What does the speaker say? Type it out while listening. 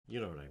You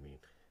know what I mean.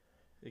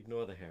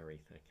 Ignore the Harry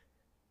thing.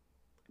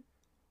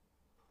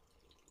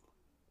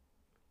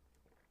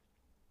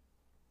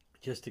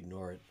 Just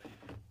ignore it.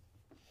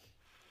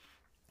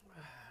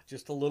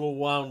 Just a little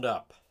wound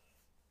up.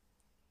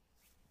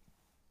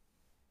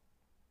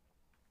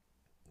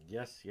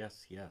 Yes,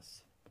 yes,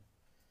 yes.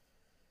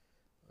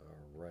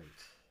 All right.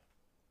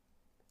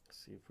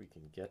 See if we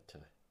can get to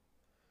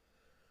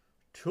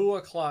 2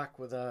 o'clock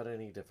without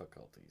any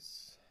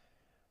difficulties.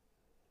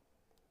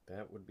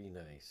 That would be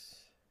nice.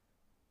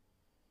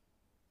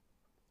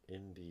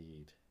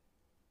 Indeed.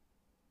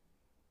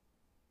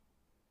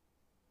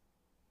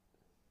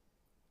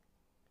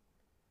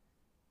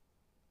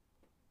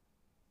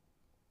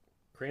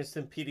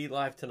 Cranston PD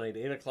Live tonight,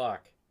 8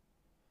 o'clock.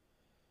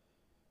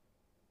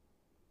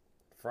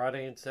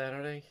 Friday and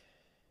Saturday.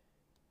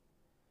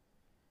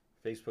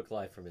 Facebook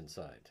Live from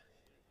inside.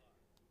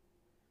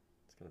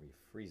 It's going to be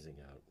freezing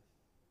out.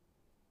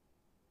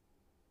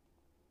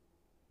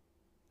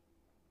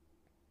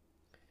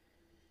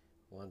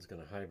 Juan's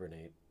going to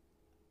hibernate.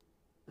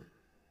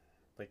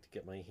 I'd like to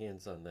get my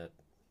hands on that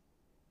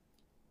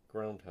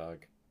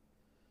groundhog.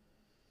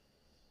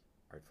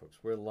 All right, folks,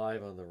 we're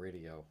live on the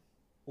radio.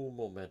 Un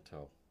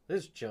momento.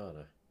 This is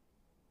Jana.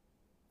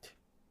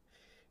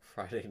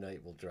 Friday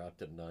night will drop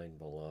to 9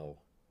 below.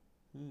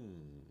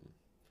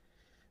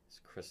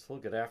 It's Crystal.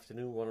 Good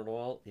afternoon, one and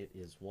all. It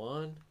is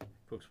Juan.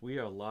 Folks, we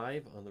are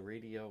live on the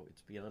radio.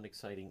 It's beyond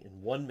exciting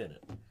in 1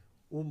 minute.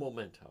 Un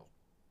momento.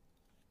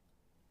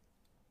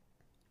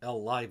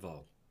 El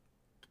Livo.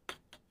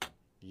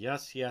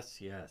 Yes,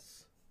 yes,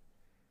 yes.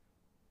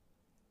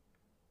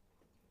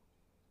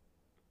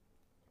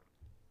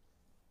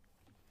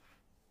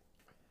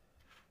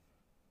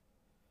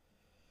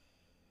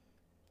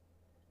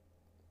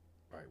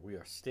 All right, we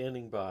are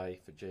standing by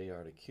for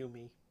JR to cue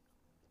me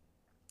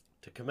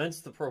to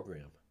commence the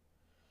program.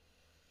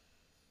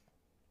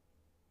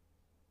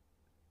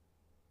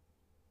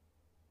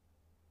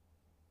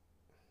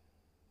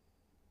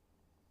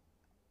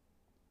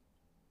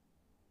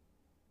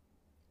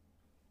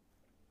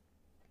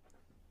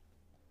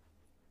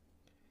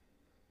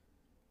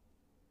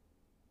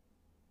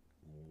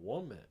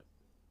 Woman.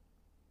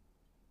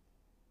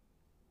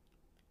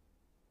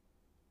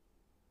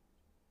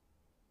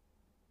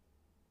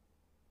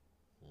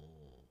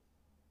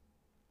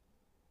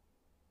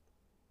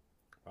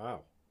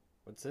 Wow.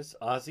 What's this?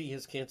 Ozzy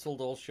has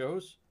canceled all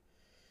shows?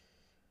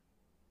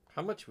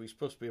 How much are we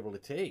supposed to be able to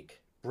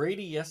take?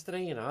 Brady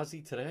yesterday and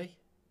Ozzy today?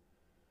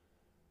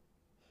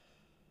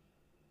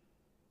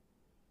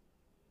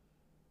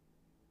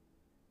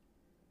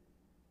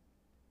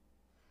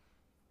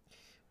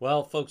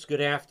 Well, folks,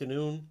 good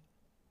afternoon.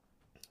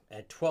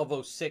 At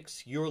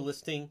 12:06, you're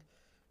listening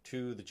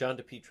to the John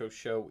DePetro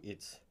Show.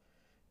 It's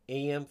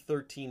AM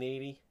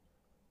 1380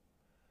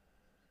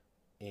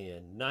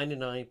 and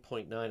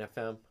 99.9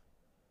 FM.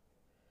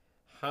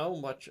 How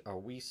much are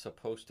we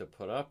supposed to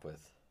put up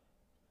with?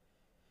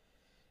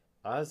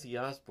 Ozzy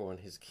Osbourne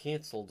has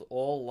canceled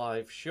all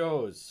live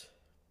shows.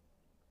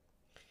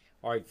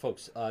 All right,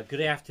 folks, good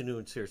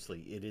afternoon,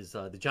 seriously. It is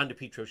the John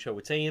DePetro Show.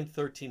 It's AM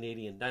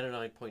 1380 and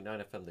 99.9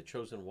 FM, The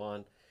Chosen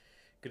One.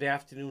 Good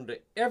afternoon to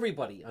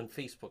everybody on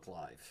Facebook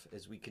Live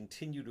as we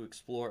continue to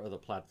explore other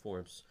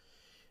platforms.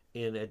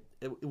 And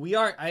we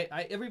are,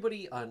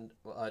 everybody on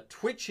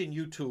Twitch and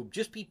YouTube,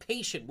 just be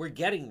patient. We're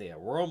getting there.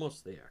 We're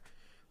almost there.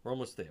 We're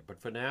almost there. But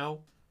for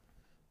now,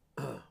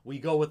 we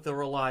go with the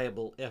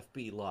reliable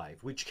FB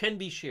Live, which can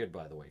be shared,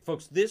 by the way.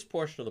 Folks, this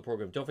portion of the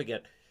program, don't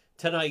forget,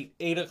 tonight,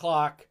 8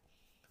 o'clock,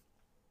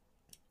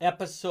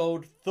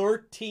 episode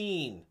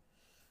 13,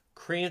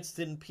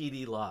 Cranston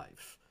PD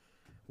Live.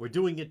 We're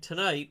doing it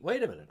tonight.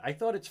 Wait a minute. I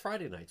thought it's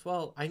Friday nights.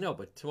 Well, I know,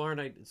 but tomorrow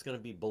night it's going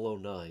to be below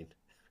 9.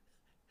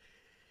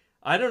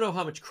 I don't know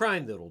how much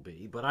crime that'll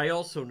be, but I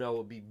also know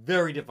it'll be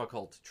very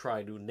difficult to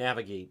try to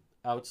navigate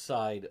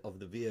outside of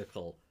the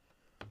vehicle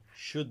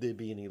should there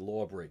be any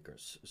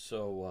lawbreakers.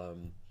 So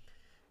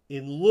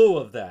in lieu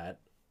of that,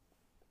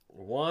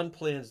 Juan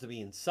plans to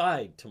be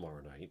inside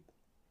tomorrow night,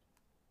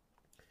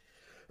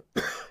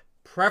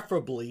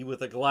 preferably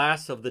with a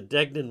glass of the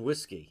Degnan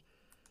whiskey.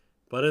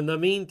 But in the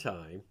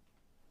meantime,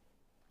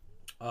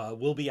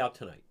 we'll be out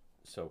tonight.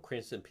 So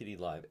Cranston PD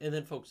Live. And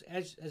then, folks,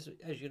 as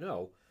you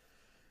know,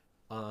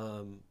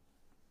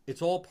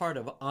 it's all part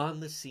of On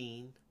the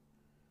Scene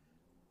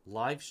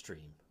live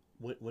stream.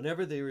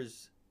 Whenever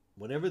there's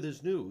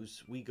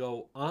news, we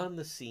go on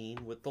the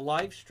scene with the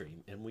live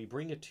stream and we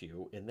bring it to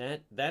you, and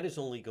that is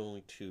only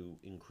going to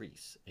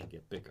increase and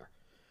get bigger.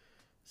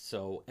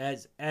 So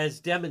as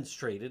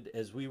demonstrated,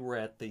 as we were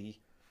at the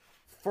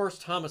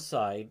first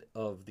homicide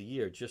of the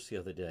year just the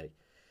other day.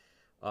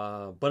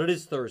 But it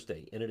is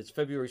Thursday, and it is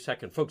February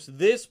 2nd. Folks,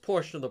 this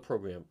portion of the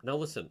program, now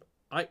listen,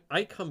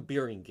 I come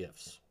bearing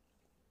gifts.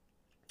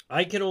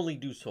 I can only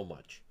do so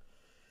much.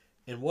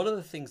 And one of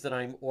the things that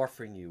I'm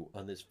offering you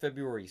on this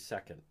February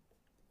 2nd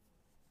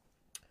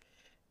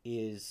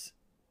is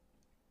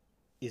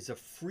a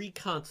free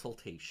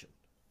consultation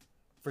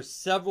for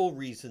several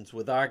reasons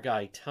with our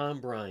guy,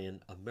 Tom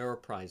Bryan of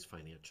Ameriprise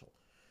Financial.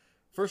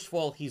 First of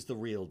all, he's the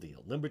real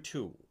deal. Number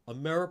two,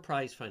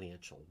 Ameriprise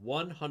Financial,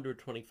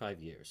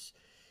 125 years.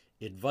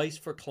 Advice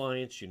for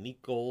clients,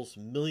 unique goals.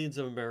 Millions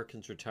of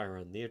Americans retire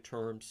on their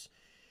terms.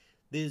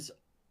 There's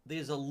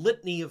a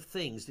litany of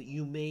things that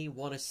you may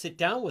want to sit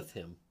down with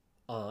him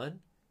on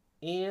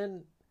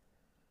and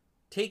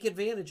take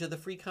advantage of the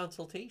free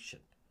consultation.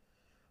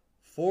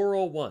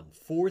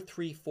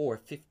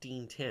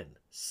 401-434-1510.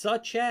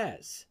 Such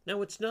as,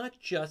 now it's not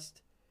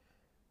just,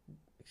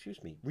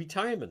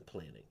 retirement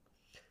planning.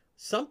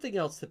 Something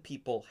else that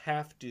people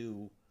have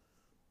to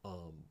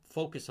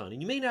focus on,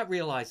 and you may not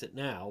realize it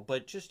now,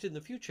 but just in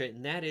the future,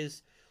 and that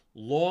is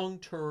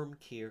long-term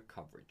care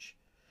coverage.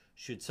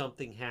 Should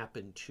something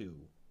happen to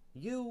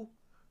you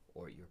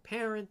or your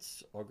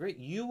parents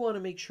you want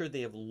to make sure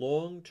they have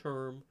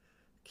long-term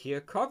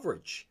care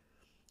coverage.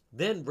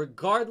 Then,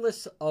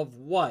 regardless of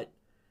what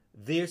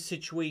their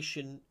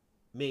situation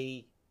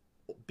may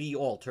be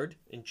altered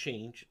and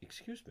change,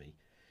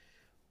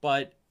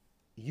 but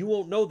you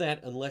won't know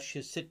that unless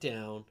you sit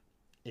down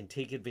and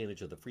take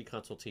advantage of the free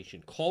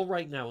consultation. Call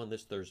right now on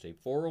this Thursday,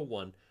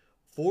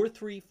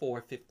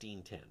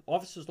 401-434-1510.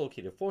 Office is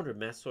located at 400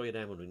 Massasoit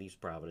Avenue in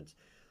East Providence.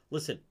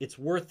 Listen, it's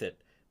worth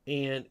it.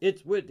 And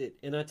it's worth it.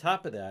 And on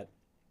top of that,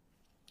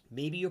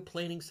 maybe you're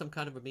planning some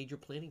kind of a major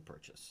planning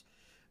purchase.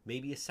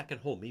 Maybe a second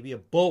home, maybe a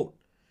boat,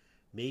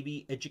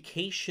 maybe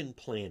education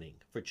planning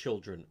for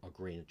children or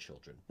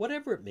grandchildren,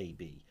 whatever it may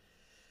be.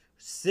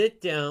 Sit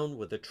down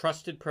with a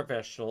trusted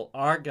professional,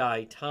 our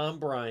guy, Tom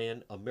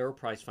Bryan,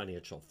 Ameriprise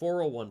Financial,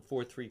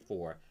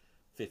 401-434-1510.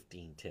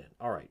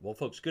 All right. Well,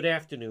 folks, good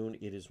afternoon.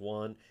 It is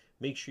Juan.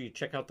 Make sure you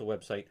check out the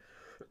website.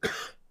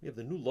 We have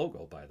the new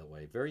logo, by the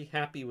way. Very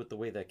happy with the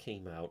way that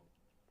came out.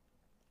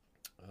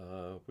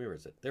 Where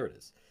is it? There it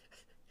is.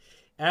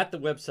 At the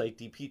website,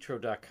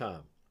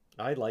 dpetro.com.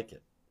 I like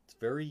it. It's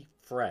very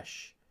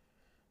fresh.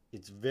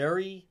 It's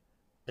very,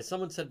 as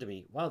someone said to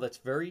me, wow, that's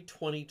very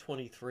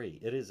 2023.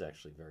 It is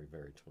actually very,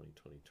 very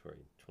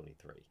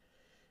 2023.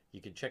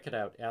 You can check it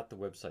out at the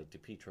website,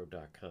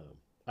 dpetro.com.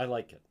 I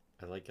like it.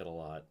 I like it a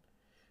lot.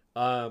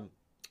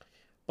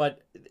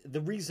 But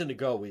the reason to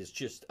go is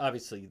just,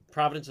 obviously,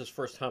 Providence's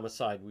first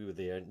homicide, we were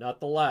there.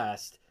 Not the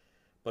last,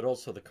 but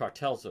also the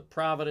Cartels of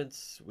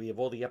Providence. We have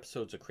all the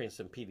episodes of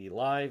Cranston PD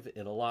Live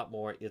and a lot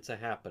more. It's a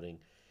happening.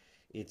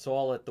 It's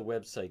all at the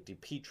website,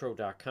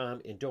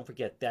 dpetro.com. And don't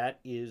forget, that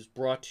is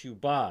brought to you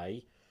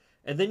by,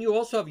 and then you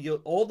also have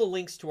all the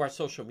links to our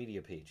social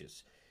media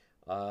pages.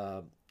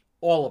 All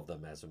of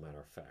them, as a matter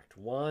of fact.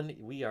 One,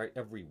 we are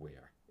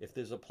everywhere. If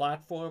there's a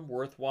platform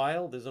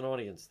worthwhile, there's an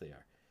audience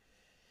there.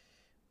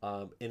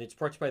 And it's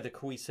brought to you by the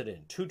Cowesett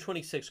Inn,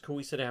 226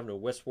 Cowesett Avenue,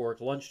 West Warwick.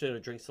 Lunch, dinner,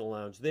 drinks in the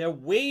lounge. They're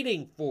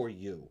waiting for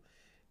you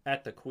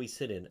at the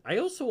Cowesett Inn. I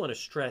also want to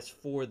stress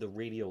for the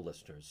radio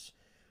listeners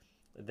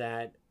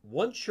that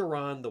once you're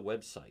on the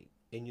website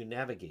and you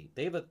navigate,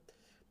 they have a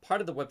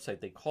part of the website,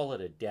 they call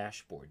it a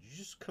dashboard. You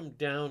just come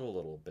down a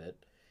little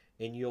bit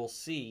and you'll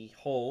see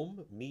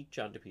home, meet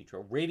John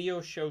DePetro, radio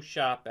show,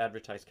 shop,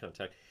 advertise,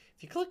 contact.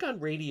 If you click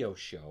on radio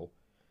show,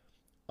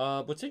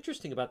 what's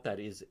interesting about that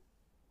is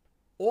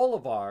all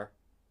of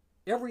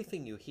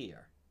everything you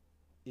hear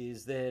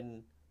is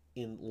then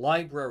in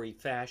library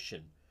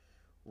fashion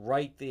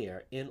right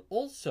there. And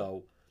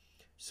also,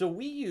 so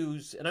we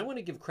use, and I want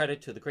to give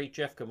credit to the great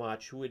Jeff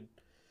Gamach, who would,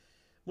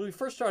 when we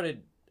first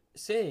started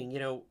saying,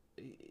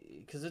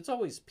 because it's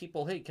always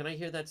people, hey, can I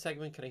hear that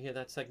segment? Can I hear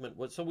that segment?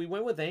 So we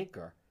went with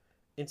Anchor.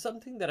 And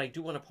something that I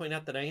do want to point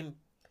out that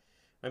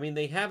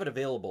they have it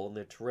available and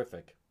they're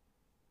terrific.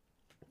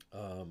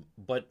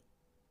 But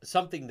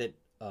something that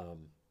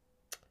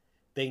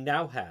they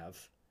now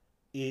have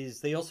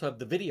is they also have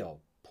the video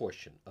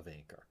portion of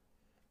Anchor.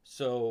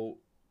 So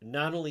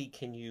not only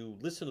can you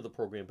listen to the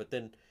program, but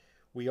then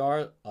we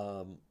are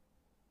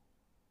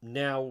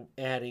now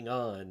adding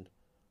on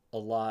a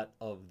lot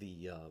of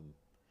the,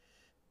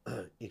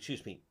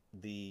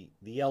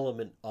 the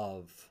element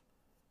of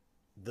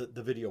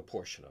the video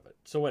portion of it.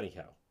 So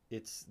anyhow,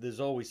 there's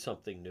always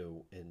something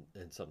new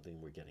and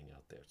something we're getting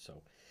out there.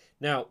 So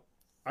now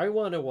I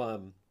want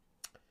to,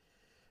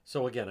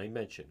 so again, I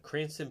mentioned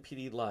Cranston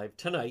PD Live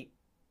tonight.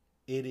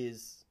 It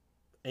is,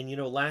 and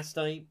last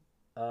night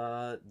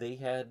they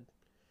had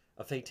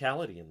a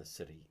fatality in the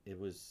city. It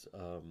was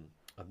a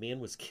man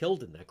was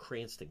killed in that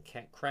Cranston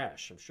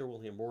crash. I'm sure we'll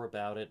hear more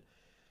about it.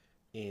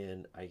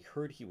 And I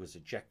heard he was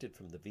ejected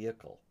from the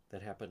vehicle.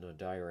 That happened on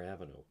Dyer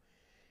Avenue.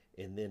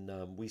 And then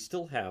we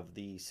still have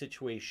the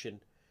situation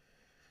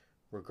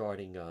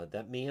regarding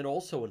that man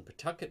also in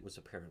Pawtucket was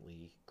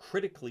apparently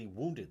critically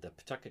wounded. The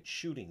Pawtucket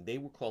shooting. They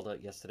were called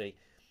out yesterday.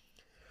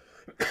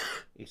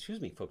 Excuse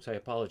me, folks. I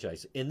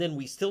apologize. And then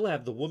we still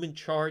have the woman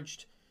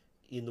charged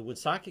in the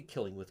Woonsocket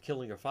killing with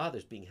killing her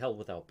father being held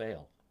without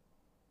bail.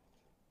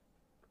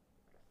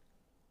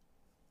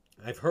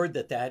 I've heard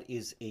that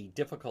is a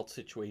difficult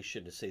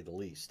situation, to say the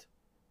least.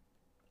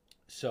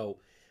 So,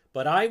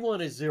 but I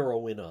want to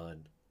zero in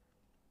on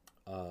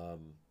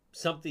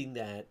something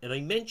that, and I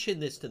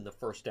mentioned this in the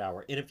first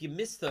hour, and if you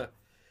missed the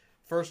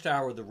first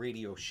hour of the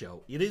radio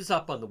show, it is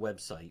up on the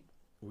website.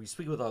 We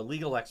speak with our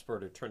legal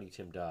expert, attorney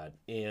Tim Dodd.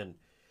 And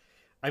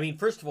I mean,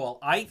 first of all,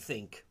 I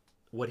think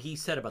what he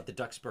said about the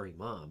Duxbury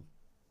mom,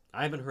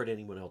 I haven't heard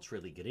anyone else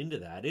really get into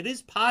that. It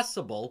is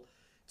possible,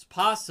 it's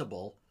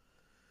possible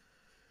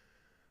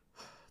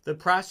that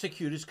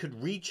prosecutors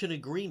could reach an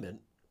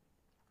agreement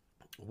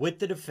with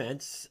the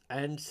defense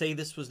and say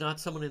this was not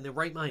someone in their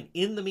right mind.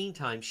 In the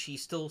meantime, she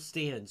still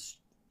stands,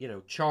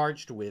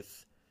 charged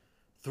with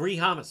 3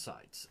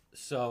 homicides.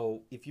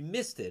 So if you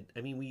missed it,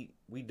 I mean,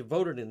 we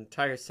devoted an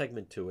entire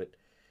segment to it,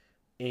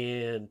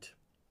 and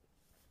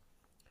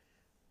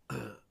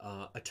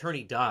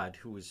Attorney Dodd,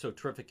 who is so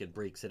terrific and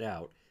breaks it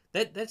out,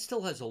 that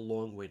still has a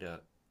long way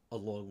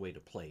to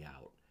play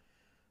out.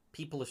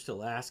 People are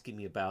still asking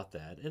me about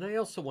that, and I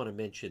also want to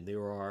mention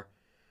there are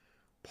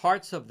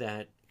parts of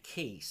that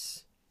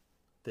case,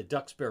 the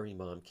Duxbury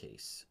mom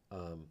case,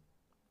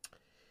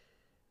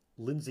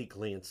 Lindsay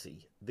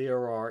Glancy.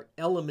 There are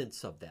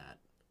elements of that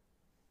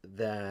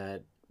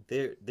they're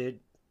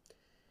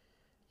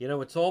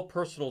it's all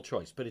personal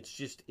choice, but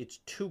it's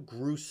too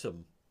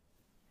gruesome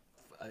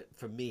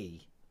for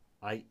me.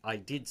 I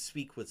did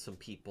speak with some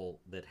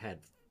people that had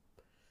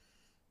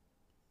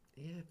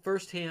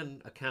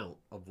firsthand account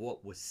of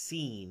what was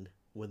seen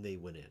when they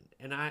went in,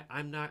 and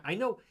I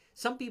know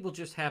some people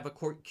just have a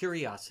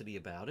curiosity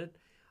about it.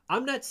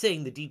 I'm not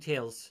saying the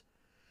details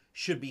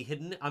should be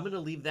hidden. I'm going to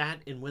leave that,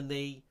 and when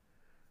they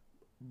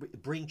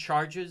bring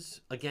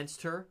charges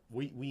against her,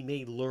 we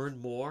may learn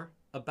more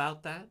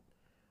about that.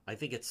 I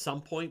think at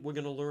some point we're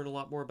going to learn a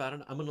lot more about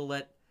it. I'm going to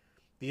let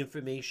the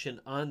information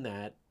on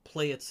that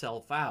play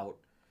itself out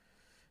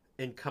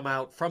and come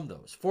out from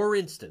those. For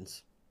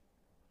instance,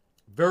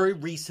 very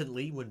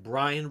recently when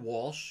Brian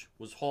Walsh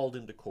was hauled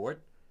into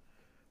court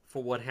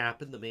for what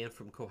happened, the man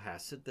from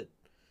Cohasset that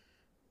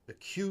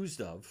accused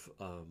of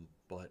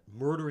but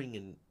murdering,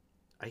 and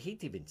I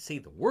hate to even say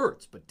the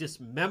words, but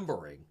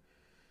dismembering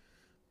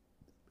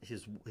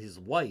his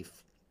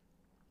wife,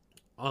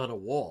 Anna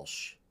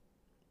Walsh,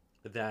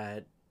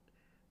 that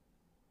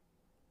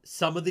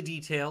some of the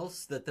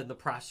details that then the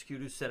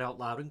prosecutors said out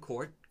loud in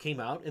court came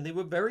out, and they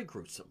were very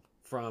gruesome,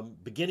 from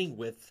beginning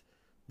with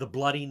the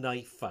bloody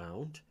knife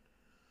found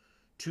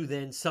to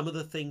then some of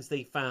the things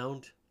they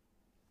found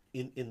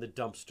in the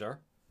dumpster,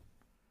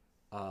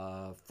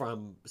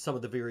 from some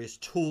of the various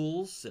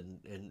tools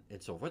and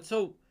so forth.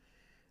 So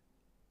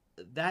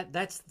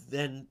that's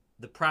then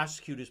the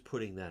prosecutors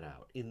putting that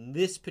out. In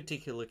this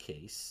particular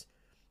case,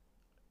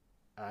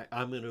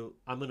 I'm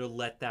gonna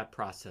let that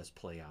process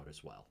play out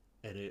as well,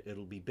 and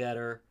it'll be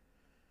better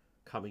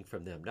coming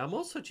from them. Now I'm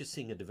also just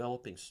seeing a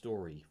developing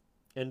story,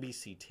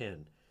 NBC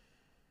 10.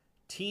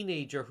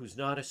 Teenager who's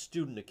not a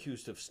student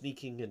accused of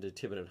sneaking into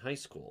Tiverton High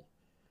School.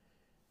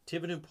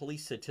 Tiverton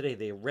police said today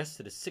they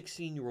arrested a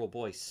 16-year-old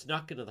boy,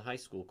 snuck into the high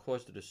school,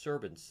 caused a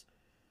disturbance.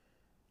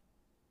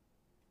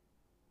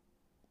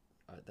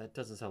 That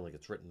doesn't sound like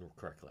it's written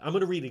correctly. I'm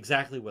going to read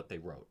exactly what they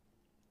wrote.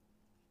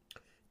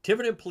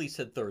 Tiverton police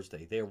said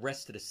Thursday they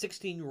arrested a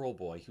 16-year-old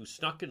boy who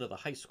snuck into the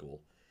high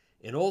school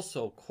and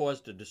also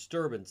caused a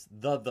disturbance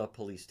the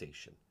police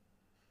station.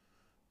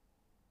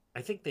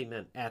 I think they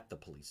meant at the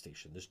police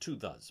station. There's 2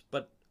 thes.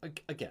 But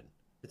again,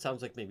 it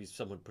sounds like maybe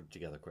someone put it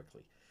together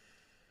quickly.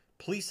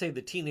 Police say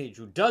the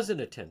teenager who doesn't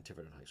attend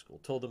Tiverton High School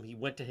told them he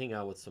went to hang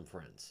out with some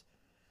friends.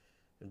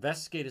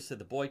 Investigators said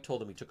the boy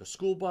told him he took a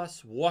school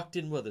bus, walked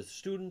in with his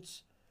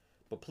students,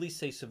 but police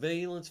say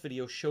surveillance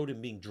video showed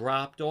him being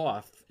dropped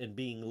off and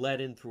being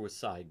let in through a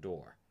side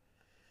door.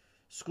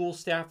 School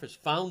staffers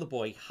found the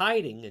boy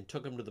hiding and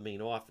took him to the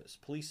main office.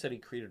 Police said he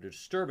created a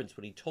disturbance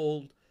when he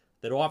told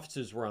that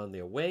officers were on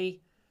their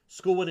way.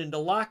 School went into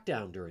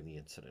lockdown during the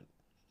incident.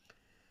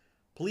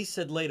 Police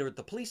said later at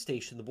the police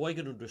station the boy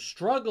got into a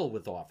struggle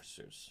with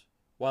officers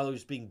while he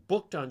was being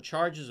booked on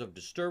charges of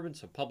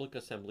disturbance of public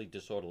assembly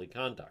disorderly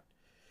conduct.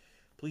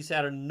 Police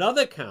added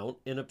another count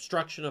in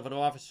obstruction of an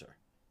officer.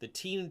 The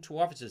teen and 2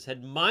 officers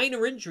had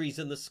minor injuries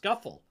in the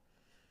scuffle.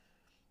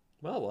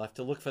 Well, we'll have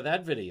to look for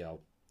that video.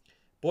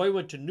 Boy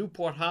went to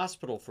Newport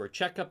Hospital for a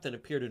checkup, then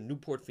appeared in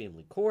Newport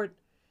Family Court.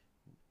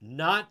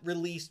 Not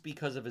released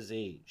because of his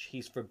age.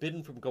 He's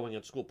forbidden from going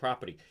on school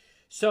property.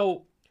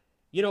 So,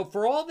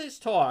 for all this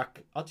talk,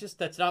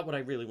 that's not what I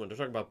really want to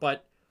talk about.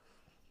 But,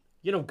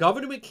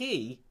 Governor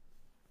McKee,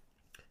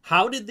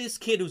 how did this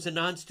kid who's a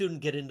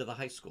non-student get into the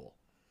high school?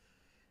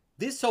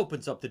 This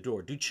opens up the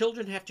door. Do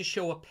children have to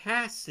show a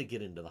pass to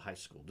get into the high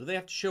school? Do they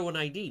have to show an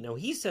ID? Now,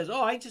 he says,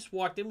 I just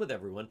walked in with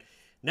everyone.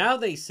 Now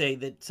they say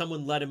that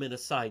someone let him in a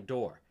side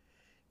door.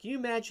 Can you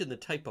imagine the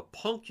type of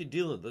punk you're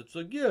dealing with? It's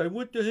like, I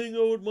went to hang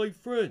out with my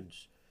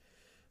friends.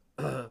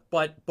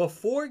 But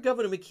before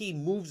Governor McKee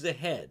moves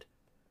ahead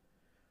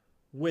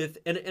with,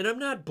 and I'm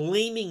not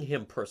blaming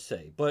him per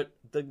se, but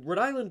the Rhode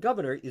Island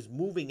governor is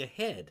moving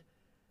ahead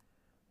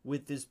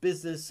with this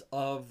business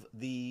of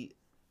the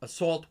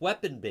assault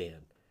weapon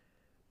ban.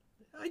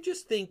 I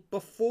just think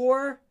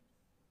before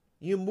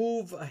you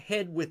move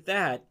ahead with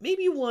that,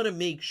 maybe you want to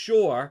make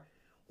sure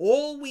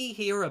all we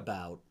hear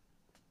about,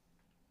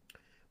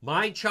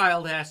 my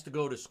child has to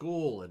go to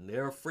school and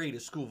they're afraid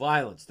of school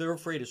violence, they're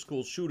afraid of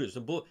school shooters,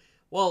 and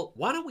Well,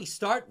 why don't we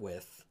start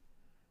with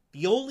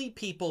the only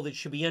people that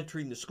should be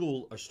entering the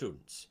school are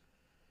students.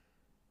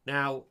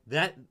 Now,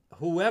 that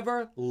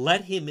whoever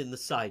let him in the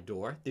side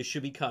door, there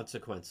should be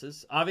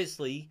consequences.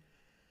 Obviously,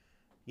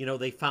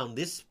 they found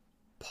this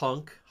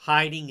punk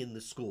hiding in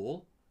the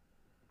school.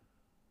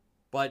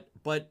 But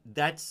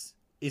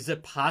is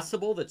it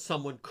possible that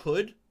someone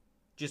could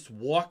just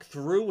walk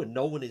through and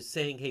no one is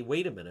saying, "Hey,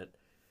 wait a minute"?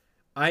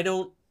 I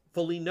don't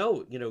fully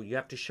know. You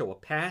have to show a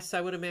pass,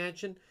 I would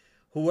imagine.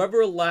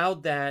 Whoever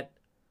allowed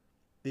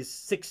this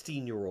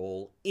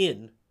 16-year-old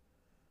in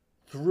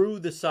through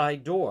the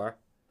side door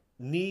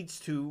needs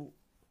to,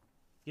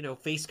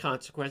 face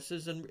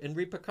consequences and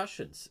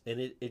repercussions. And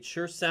it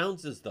sure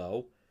sounds as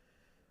though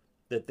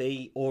that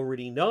they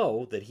already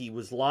know that he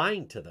was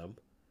lying to them.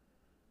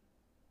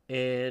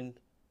 And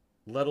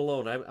let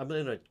alone, I'm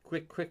going to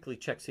quickly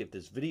check, see if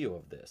there's video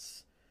of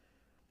this.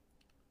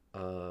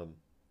 Took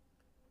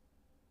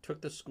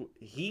the school.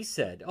 He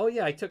said, "Oh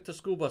yeah, I took the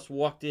school bus,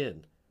 walked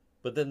in,"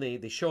 but then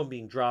they show him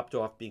being dropped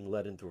off, being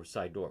let in through a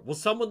side door. Well,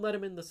 someone let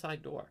him in the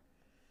side door.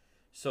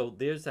 So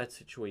there's that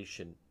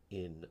situation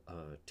in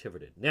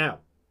Tiverton.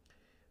 Now,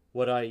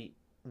 what I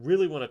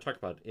really want to talk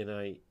about, and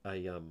I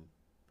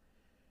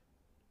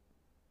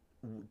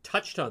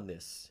touched on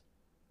this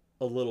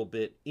a little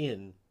bit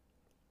in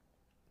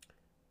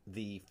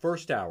the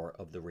first hour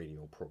of the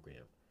radio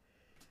program,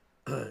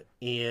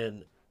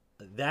 and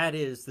that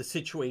is the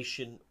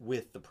situation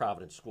with the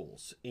Providence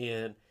schools.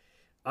 And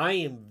I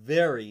am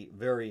very,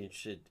 very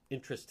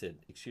interested,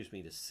 to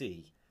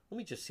see. Let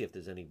me just see if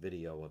there's any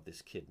video of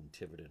this kid in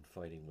Tiverton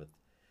fighting with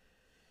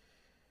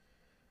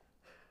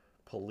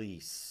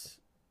police.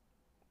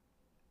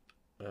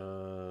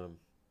 What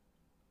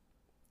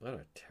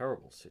a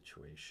terrible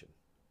situation.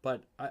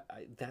 But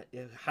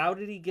how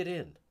did he get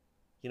in?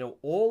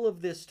 All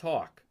of this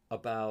talk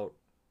about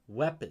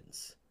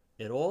weapons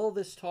and all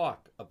this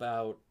talk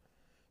about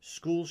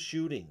school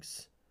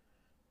shootings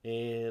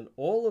and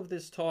all of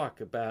this talk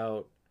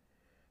about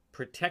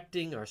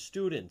protecting our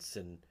students,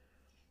 and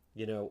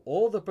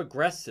all the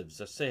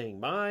progressives are saying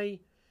my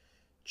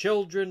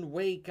children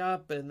wake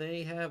up and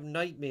they have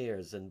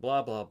nightmares and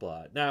blah blah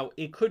blah. Now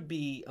it could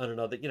be on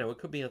another, it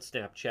could be on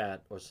Snapchat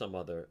or some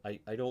other.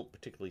 I don't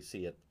particularly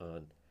see it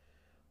on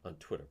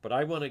Twitter, but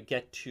I want to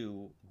get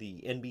to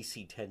the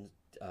NBC 10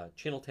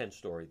 Channel 10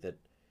 story that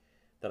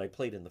I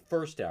played in the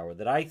first hour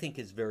that I think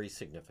is very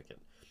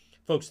significant.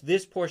 Folks,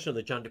 this portion of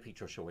the John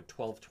DePetro Show at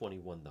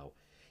 12:21, though,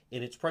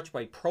 and it's brought to you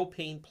by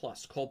Propane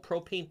Plus. Call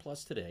Propane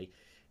Plus today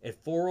at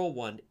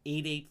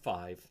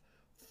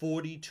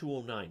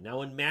 401-885-4209.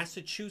 Now, in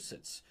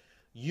Massachusetts,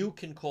 you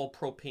can call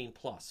Propane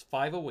Plus,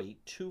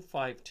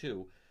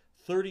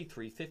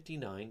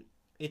 508-252-3359.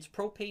 It's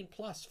Propane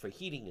Plus for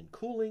heating and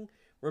cooling.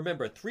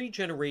 Remember, 3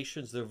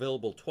 generations. They're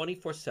available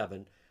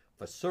 24/7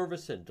 for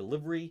service and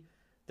delivery.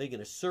 They're going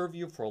to serve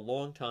you for a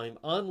long time.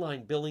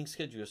 Online billing,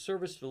 schedule your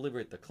service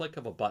delivery at the click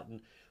of a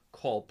button.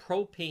 Call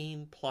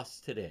Propane Plus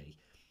today.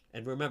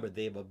 And remember,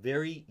 they have a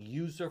very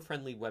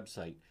user-friendly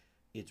website.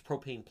 It's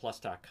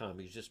propaneplus.com.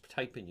 You just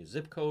type in your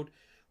zip code,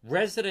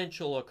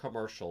 residential or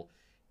commercial.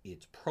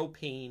 It's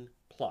Propane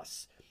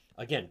Plus.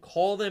 Again,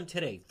 call them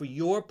today for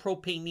your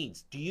propane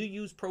needs. Do you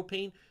use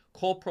propane?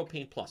 Call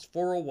Propane Plus,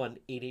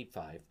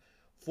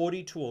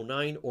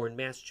 401-885-4209, or in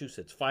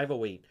Massachusetts,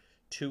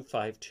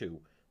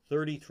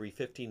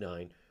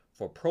 508-252-3359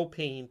 for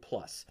Propane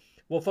Plus.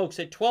 Well, folks,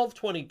 at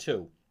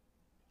 12:22,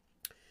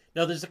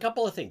 now there's a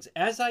couple of things.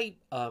 As I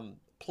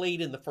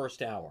played in the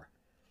first hour,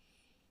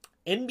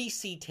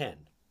 NBC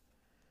 10,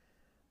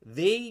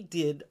 they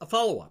did a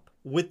follow-up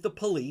with the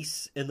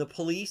police, and the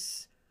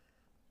police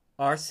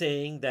are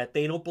saying that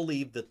they don't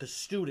believe that the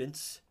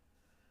students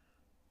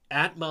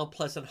at Mount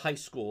Pleasant High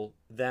School,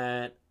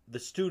 that the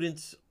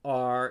students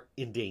are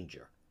in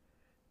danger.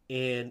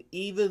 And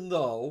even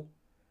though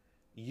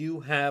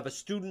you have a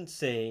student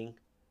saying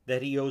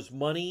that he owes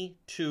money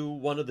to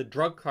one of the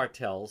drug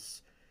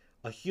cartels,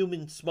 a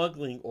human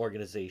smuggling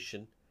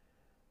organization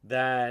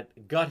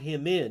that got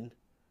him in,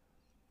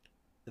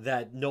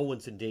 that no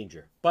one's in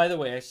danger. By the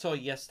way, I saw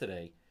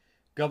yesterday,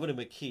 Governor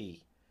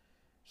McKee,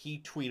 he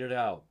tweeted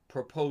out,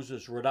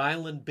 proposes Rhode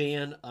Island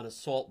ban on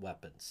assault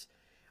weapons.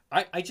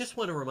 I just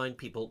want to remind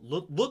people,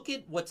 look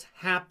at what's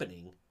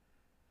happening.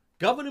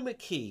 Governor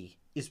McKee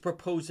is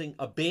proposing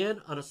a ban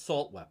on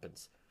assault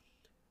weapons.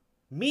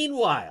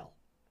 Meanwhile,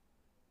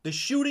 the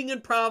shooting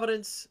in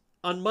Providence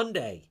on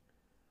Monday,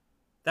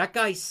 that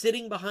guy's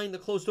sitting behind the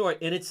closed door,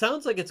 and it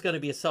sounds like it's going to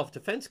be a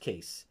self-defense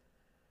case.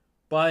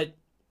 But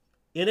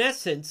in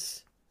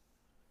essence,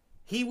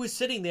 he was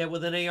sitting there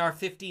with an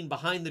AR-15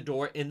 behind the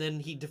door, and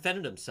then he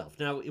defended himself.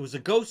 Now, it was a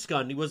ghost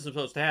gun. He wasn't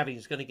supposed to have it. He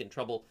was going to get in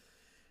trouble,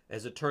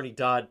 as Attorney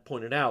Dodd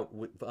pointed out,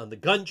 on the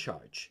gun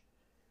charge.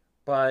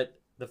 But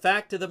the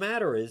fact of the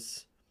matter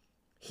is,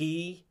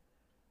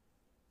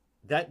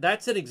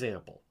 that's an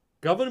example.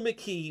 Governor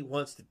McKee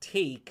wants to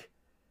take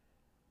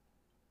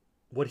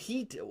what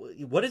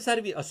is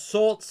that?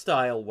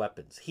 Assault-style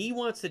weapons. He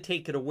wants to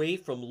take it away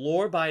from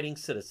law-abiding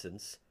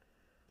citizens,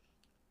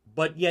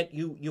 but yet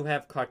you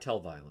have cartel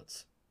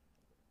violence.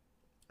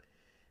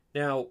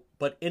 Now,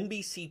 but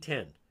NBC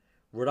 10,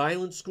 Rhode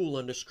Island school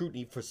under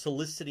scrutiny for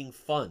soliciting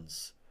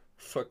funds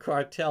for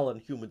cartel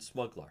and human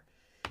smuggler.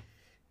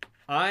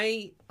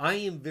 I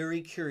am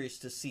very curious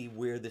to see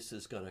where this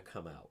is going to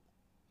come out.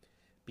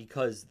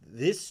 Because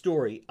this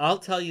story, I'll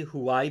tell you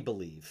who I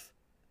believe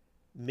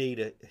made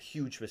a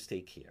huge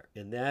mistake here.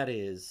 And that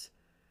is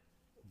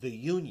the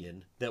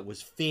union that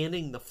was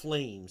fanning the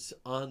flames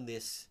on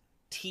this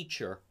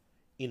teacher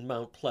in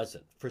Mount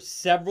Pleasant for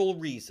several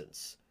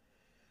reasons.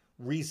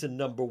 Reason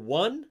number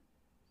one,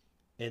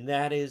 and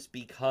that is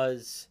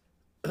because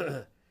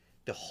the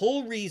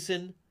whole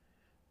reason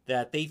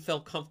that they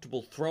felt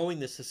comfortable throwing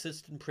this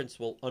assistant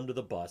principal under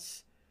the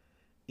bus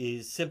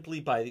is simply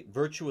by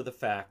virtue of the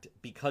fact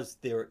because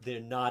they're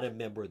not a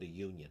member of the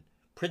union.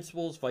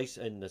 Principals, vice,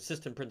 and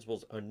assistant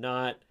principals are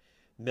not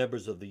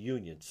members of the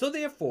union. So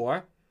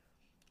therefore,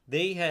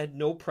 they had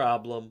no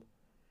problem,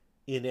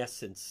 in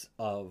essence,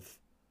 of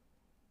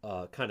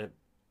kind of,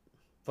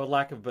 for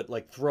lack of, but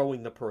like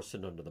throwing the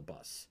person under the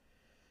bus.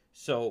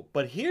 So,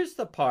 but here's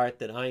the part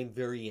that I'm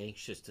very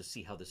anxious to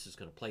see how this is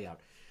going to play out.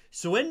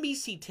 So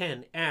NBC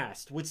 10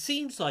 asked what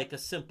seems like a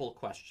simple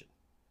question.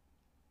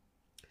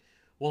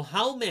 Well,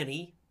 how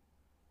many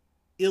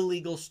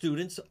illegal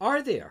students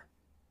are there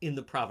in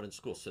the Providence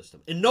school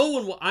system? And no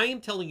one will, I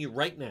am telling you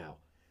right now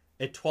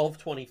at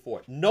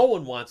 12:24, no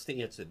one wants to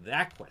answer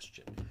that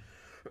question.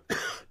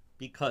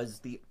 Because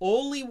the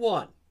only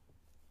one,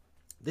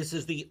 this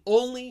is the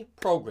only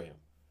program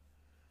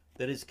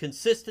that is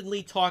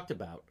consistently talked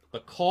about,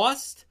 the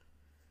cost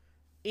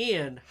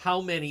and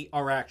how many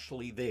are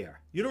actually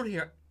there. You don't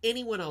hear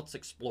anyone else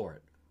explore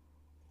it.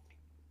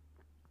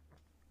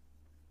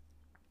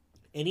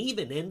 And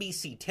even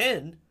NBC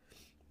 10,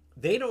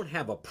 they don't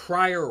have a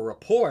prior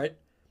report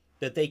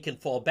that they can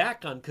fall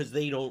back on because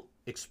they don't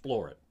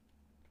explore it.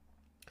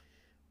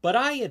 But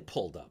I had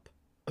pulled up,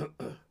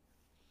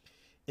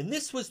 and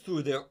this was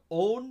through their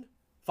own,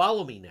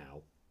 follow me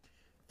now,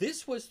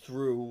 this was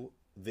through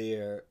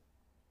they're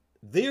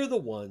the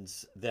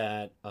ones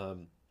that,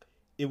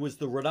 it was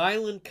the Rhode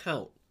Island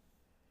Count.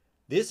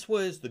 This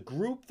was the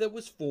group that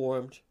was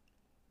formed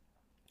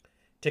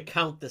to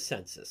count the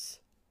census.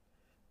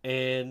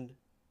 And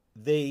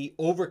they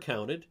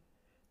overcounted.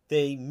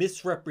 They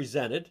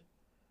misrepresented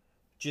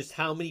just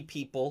how many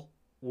people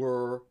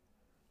were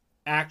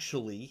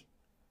actually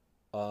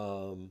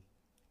in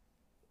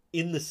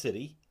the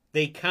city.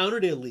 They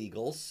counted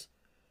illegals.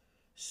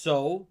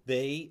 So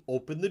they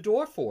opened the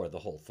door for the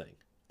whole thing.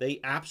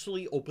 They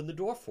absolutely opened the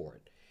door for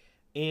it.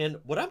 And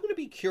what I'm going to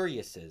be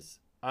curious is,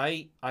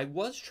 I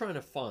was trying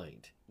to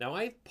find, now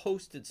I've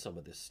posted some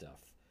of this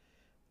stuff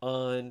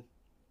on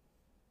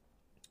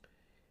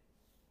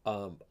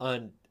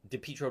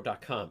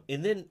DePietro.com.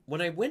 And then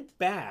when I went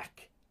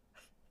back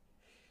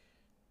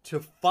to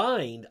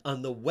find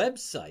on the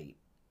website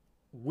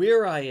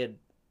where I had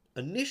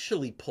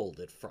initially pulled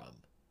it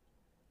from,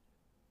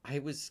 I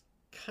was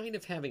kind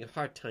of having a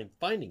hard time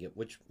finding it,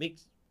 which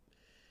makes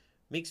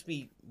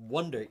me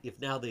wonder if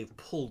now they've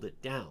pulled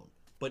it down.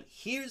 But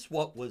here's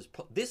what was,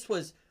 this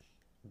was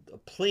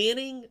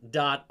planning.ri.gov.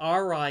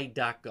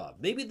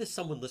 Maybe there's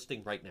someone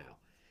listening right now,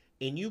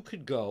 and you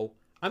could go,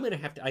 I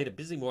had a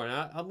busy morning,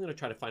 I'm going to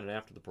try to find it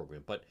after the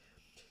program, but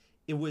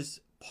it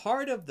was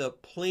part of the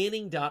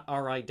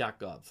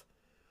planning.ri.gov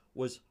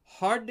was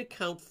hard to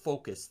count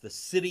focus, the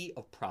city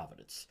of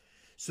Providence.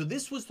 So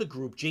this was the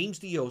group, James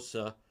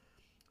Diosa,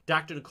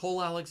 Dr.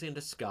 Nicole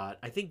Alexander Scott,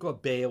 I think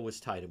Gorbea was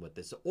tied in with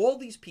this. All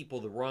these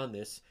people that were on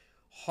this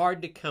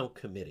hard to count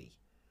committee.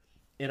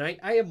 And I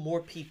have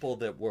more people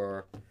that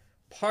were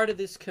part of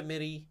this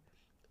committee,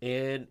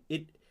 and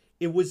it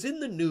was in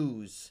the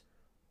news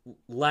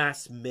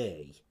last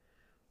May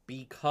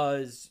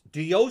because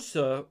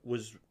Diosa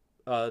was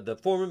the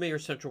former mayor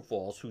of Central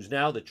Falls, who's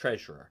now the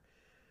treasurer,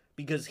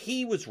 because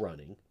he was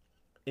running,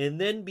 and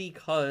then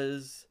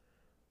because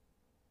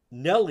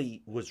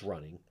Nellie was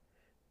running,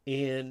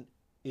 and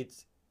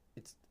it's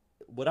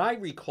what I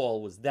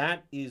recall was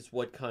that is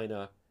what kind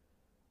of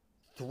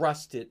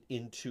thrust it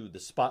into the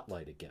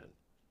spotlight again.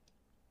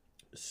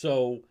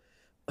 So,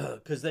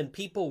 because then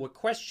people were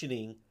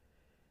questioning,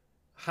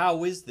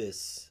 how is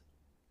this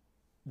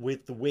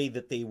with the way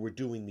that they were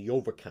doing the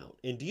overcount?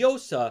 And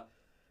Diosa,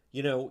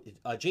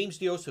 James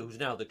Diosa, who's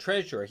now the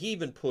treasurer, he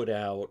even put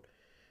out,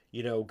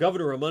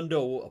 Governor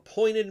Raimondo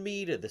appointed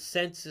me to the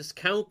Census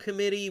Count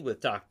Committee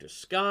with Dr.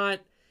 Scott.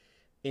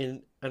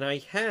 And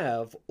I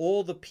have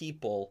all the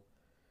people,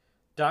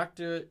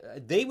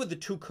 they were the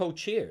two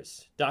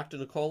co-chairs, Dr.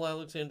 Nicole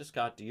Alexander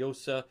Scott,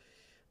 Diosa,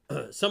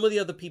 some of the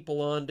other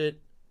people on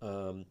it,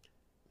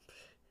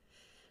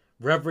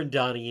 Reverend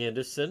Donnie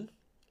Anderson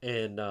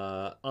and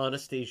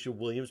Anastasia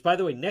Williams. By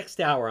the way, next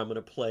hour I'm going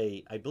to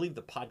play, I believe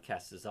the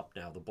podcast is up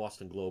now, the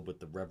Boston Globe with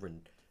the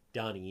Reverend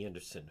Donnie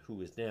Anderson,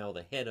 who is now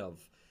the head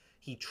of,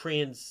 he's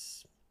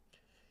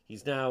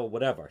now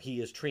whatever, he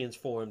is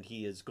transformed,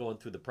 he has gone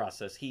through the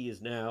process, he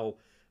is now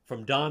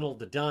from Donald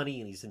to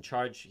Donnie, and he's in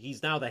charge,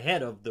 he's now the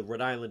head of the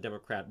Rhode Island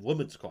Democrat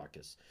Women's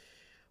Caucus.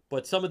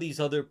 But some of these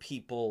other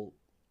people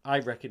I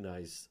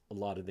recognize a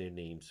lot of their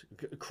names.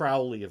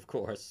 Crowley, of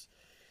course.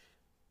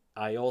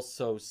 I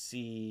also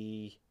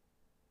see,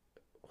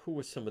 who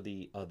were some of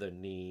the other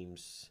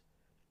names?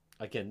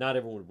 Again, not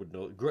everyone would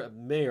know.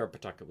 Mayor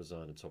Pawtucket was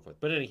on and so forth.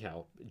 But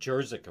anyhow,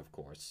 Jerzyk, of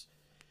course.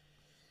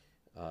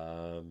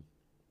 A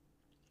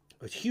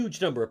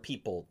huge number of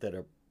people that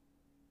are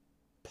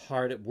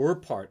were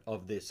part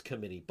of this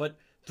committee, but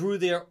through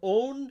their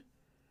own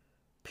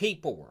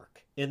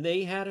paperwork, and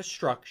they had a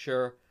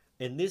structure,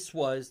 and this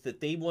was that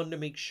they wanted to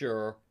make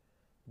sure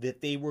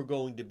that they were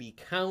going to be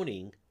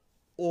counting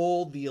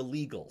all the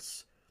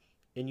illegals.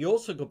 And you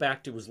also go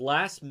back to, it was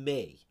last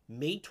May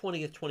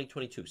 20th,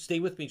 2022. Stay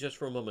with me just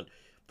for a moment.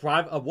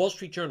 Wall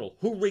Street Journal,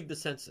 who rigged the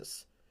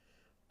census?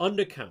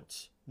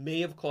 Undercounts may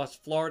have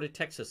cost Florida,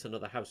 Texas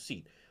another House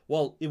seat.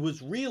 Well, it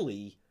was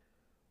really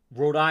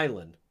Rhode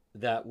Island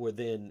that were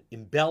then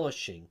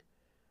embellishing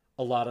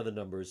a lot of the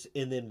numbers,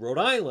 and then Rhode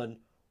Island,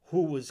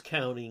 who was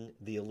counting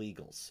the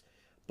illegals.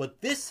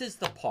 But this is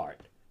the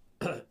part,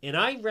 and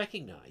I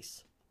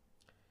recognize,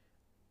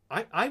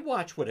 I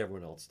watch what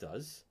everyone else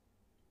does,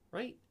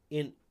 right?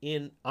 And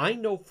I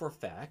know for a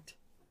fact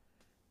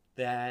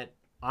that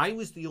I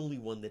was the only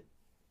one that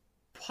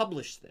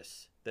published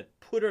this, that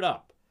put it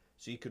up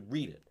so you could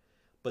read it.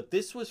 But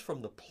this was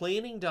from the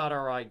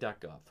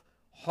planning.ri.gov.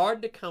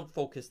 Hard to count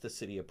focus, the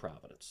city of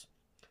Providence.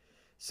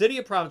 City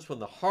of Providence, one of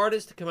the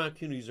hardest to come out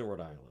communities in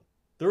Rhode Island.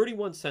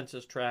 31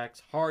 census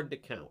tracts, hard to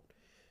count.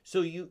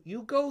 So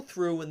you go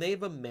through and they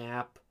have a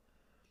map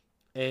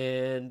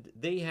and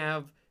they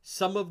have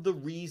some of the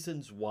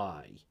reasons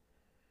why,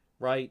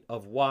 right?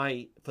 Of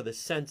why for the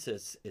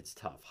census it's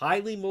tough.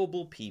 Highly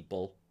mobile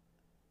people,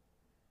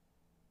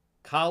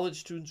 college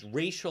students,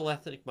 racial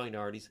ethnic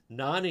minorities,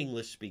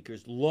 non-English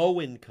speakers, low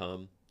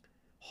income,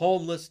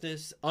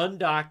 homelessness,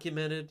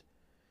 undocumented,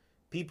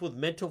 people with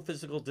mental,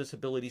 physical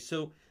disabilities.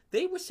 So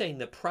they were saying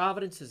that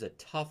Providence is a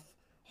tough,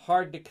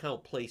 hard to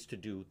count place to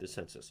do the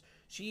census.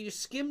 So you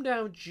skim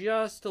down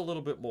just a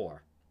little bit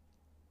more.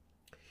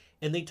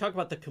 And they talk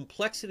about the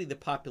complexity of the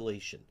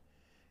population.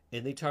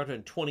 And they talk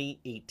about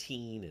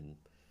 2018 and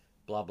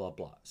blah, blah,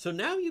 blah. So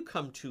now you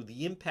come to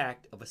the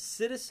impact of a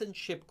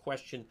citizenship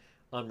question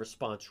on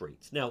response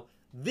rates. Now,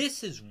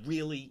 this is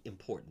really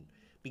important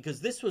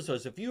because this was,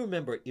 as if you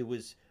remember, it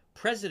was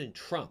President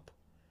Trump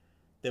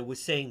that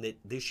was saying that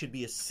there should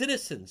be a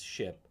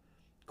citizenship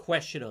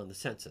question on the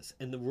census.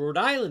 And the Rhode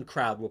Island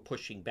crowd were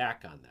pushing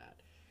back on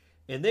that.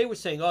 And they were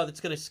saying, oh,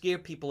 that's going to scare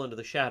people into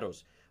the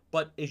shadows.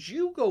 But as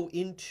you go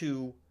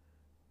into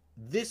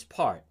this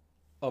part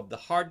of the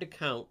hard to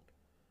count,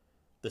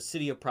 the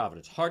city of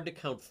Providence, hard to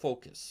count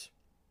focus,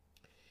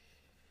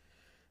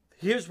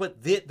 here's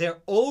what their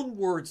own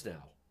words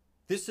now.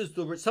 This is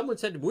someone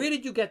said, where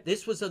did you get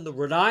this? Was on the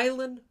Rhode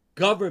Island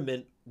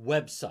government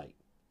website.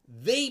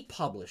 They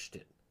published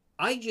it.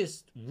 I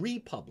just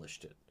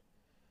republished it.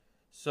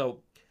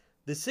 So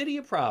the city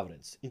of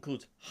Providence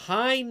includes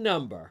high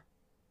number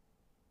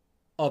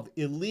of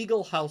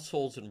illegal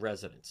households and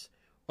residents.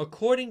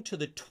 According to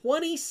the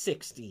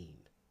 2016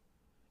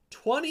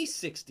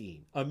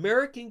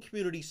 American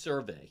Community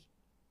Survey,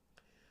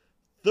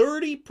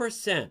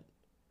 30%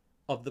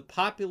 of the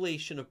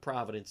population of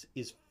Providence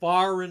is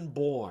foreign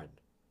born.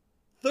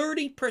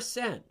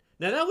 30%.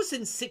 Now that was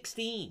in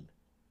 16.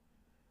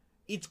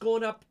 It's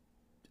gone up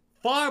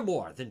far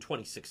more than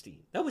 2016.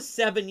 That was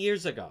 7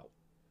 years ago.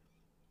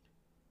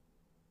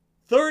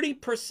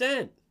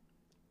 30%.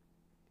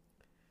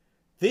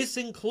 This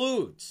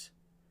includes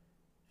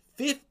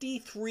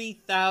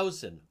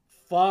 53,000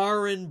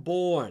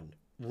 foreign-born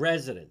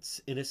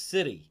residents in a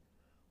city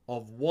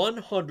of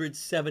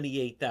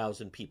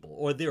 178,000 people,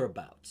 or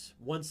thereabouts,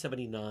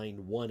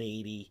 179,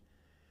 180.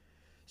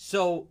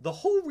 So the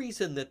whole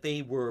reason that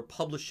they were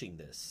publishing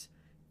this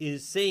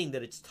is saying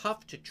that it's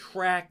tough to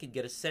track and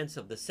get a sense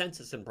of the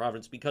census in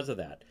Providence because of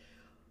that.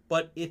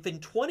 But if in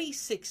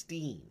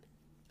 2016,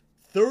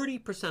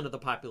 30% of the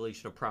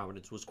population of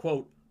Providence was,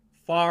 quote,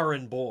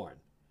 foreign born,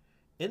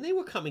 and they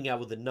were coming out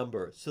with a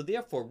number, so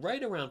therefore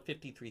right around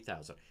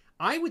 53,000.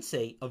 I would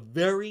say a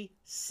very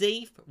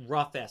safe,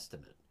 rough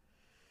estimate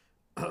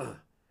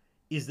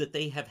is that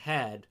they have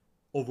had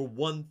over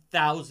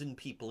 1,000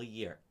 people a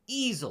year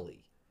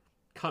easily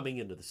coming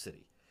into the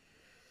city.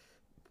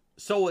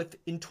 So if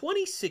in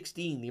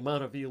 2016 the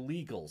amount of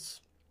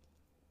illegals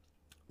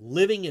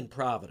living in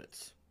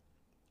Providence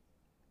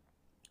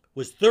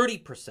was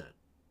 30%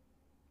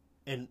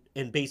 and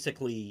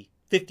basically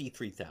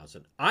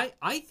 53,000,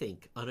 I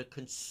think on a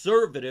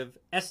conservative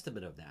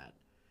estimate of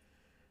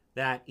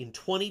that in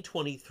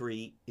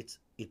 2023 it's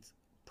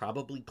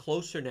probably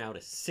closer now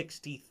to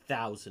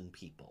 60,000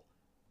 people,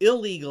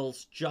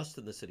 illegals just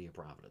in the city of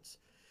Providence.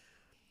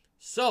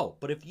 So,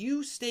 but if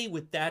you stay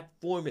with that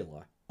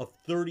formula of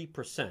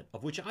 30%,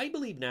 of which I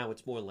believe now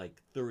it's more like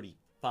 35%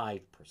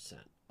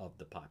 of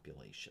the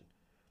population.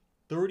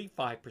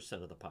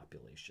 35% of the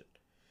population.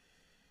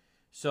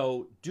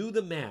 So do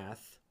the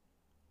math.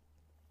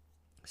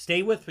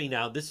 Stay with me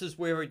now. This is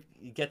where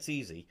it gets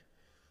easy.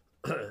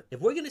 If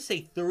we're going to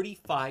say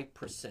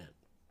 35%,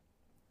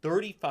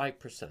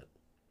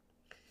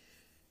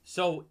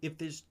 So if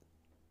there's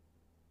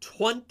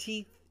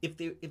 20,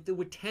 if there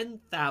were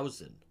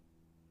 10,000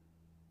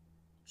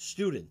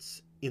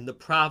 students in the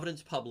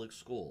Providence Public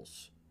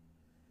Schools,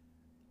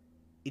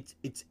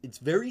 it's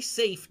very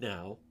safe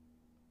now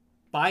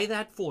by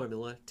that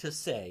formula to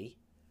say,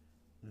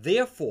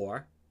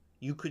 therefore,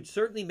 you could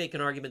certainly make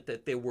an argument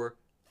that there were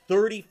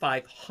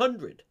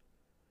 3,500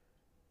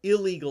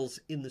 illegals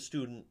in the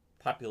student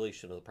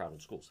population of the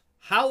Providence schools.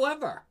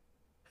 However,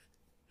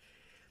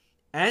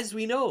 as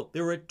we know,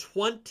 there are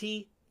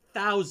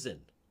 20,000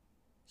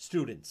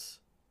 students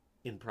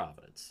in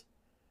Providence.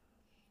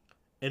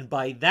 And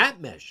by that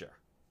measure,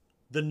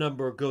 the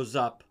number goes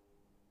up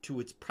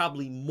to it's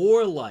probably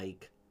more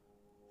like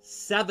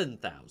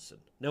 7,000.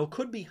 Now, it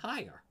could be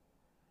higher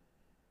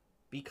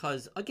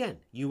because, again,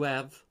 you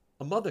have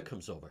a mother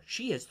comes over.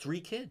 She has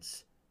 3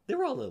 kids.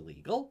 They're all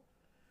illegal.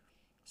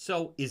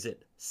 So is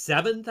it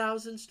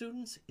 7,000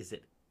 students? Is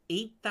it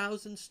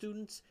 8,000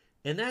 students?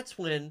 And that's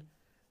when,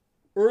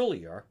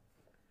 earlier,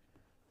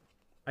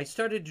 I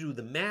started to do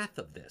the math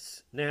of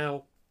this.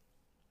 Now,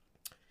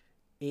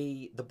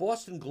 the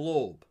Boston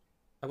Globe,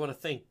 I want to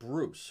thank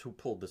Bruce who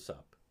pulled this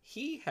up.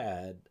 He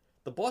had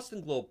the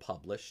Boston Globe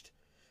published,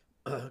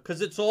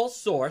 because it's all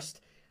sourced.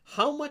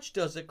 How much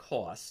does it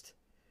cost?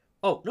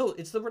 Oh, no,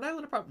 it's the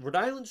Rhode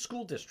Island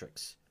school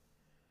districts.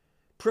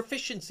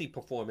 Proficiency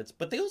performance,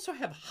 but they also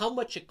have how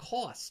much it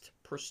cost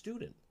per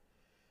student.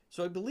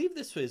 So I believe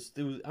this was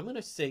through, I'm going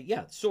to say,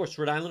 yeah, source,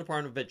 Rhode Island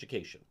Department of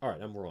Education. All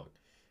right, I'm wrong.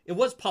 It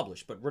was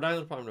published, but Rhode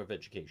Island Department of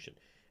Education.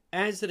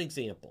 As an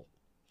example,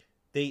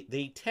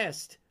 they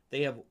test,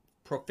 they have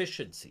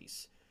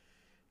proficiencies.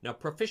 Now,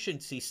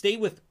 proficiency, stay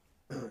with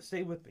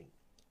me.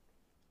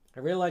 I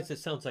realize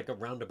this sounds like a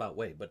roundabout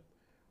way, but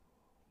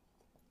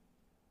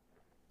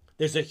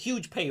there's a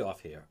huge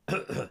payoff here.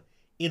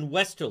 In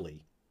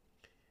Westerly,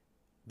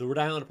 the Rhode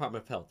Island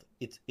Department of Health,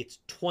 it's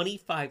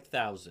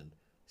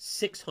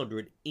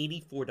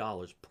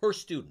 $25,684 per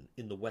student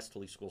in the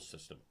Westerly school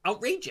system.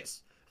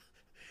 Outrageous.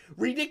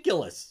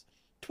 Ridiculous.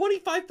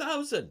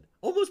 $25,000.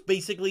 Almost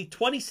basically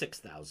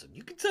 $26,000.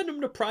 You can send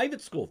them to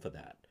private school for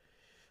that.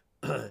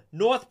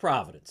 North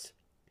Providence,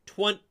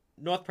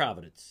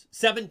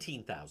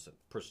 $17,000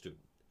 per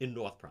student in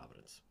North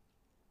Providence.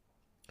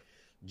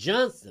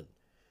 Johnston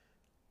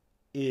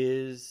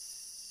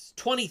is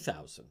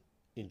 $20,000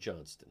 in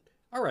Johnston.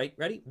 All right,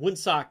 ready?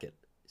 Woonsocket,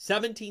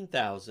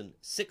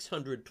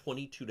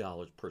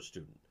 $17,622 per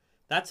student.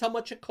 That's how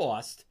much it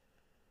cost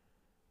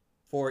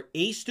for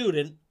a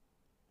student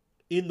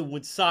in the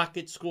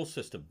Woonsocket school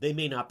system. They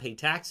may not pay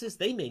taxes.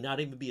 They may not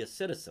even be a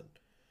citizen.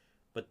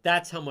 But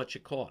that's how much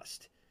it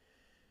cost.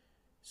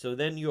 So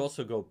then you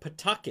also go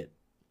Pawtucket,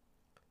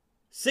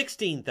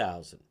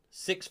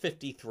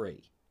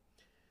 $16,653.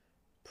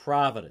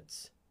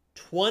 Providence,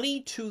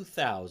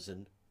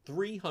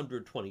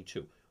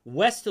 $22,322.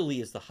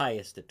 Westerly is the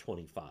highest at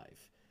 $25,000.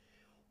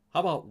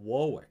 How about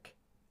Warwick,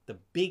 the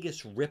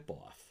biggest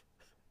ripoff?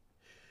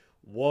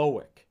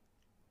 Warwick,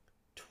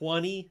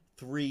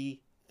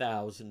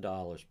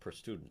 $23,000 per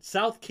student.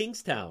 South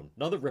Kingstown,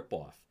 another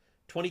ripoff,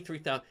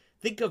 $23,000.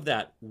 Think of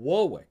that.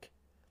 Warwick,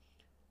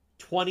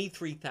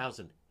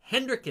 $23,000.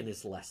 Hendricken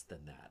is less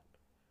than that.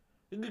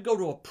 You could go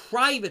to a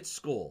private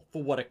school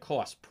for what it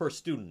costs per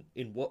student.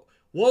 In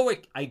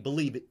Warwick, I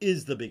believe,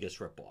 is the biggest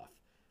ripoff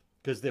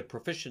because their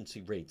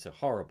proficiency rates are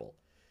horrible.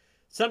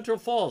 Central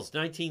Falls,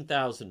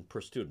 $19,000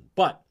 per student.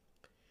 But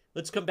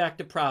let's come back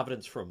to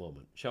Providence for a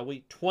moment, shall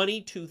we?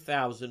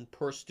 $22,000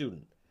 per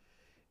student.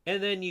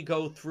 And then you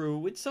go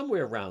through, it's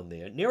somewhere around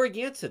there.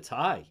 Narragansett's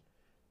high,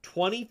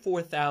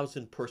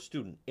 $24,000 per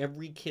student,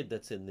 every kid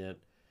that's in that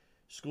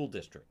school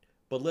district.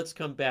 But let's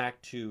come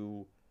back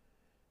to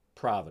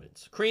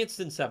Providence.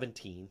 Cranston,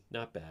 $17,000,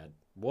 not bad.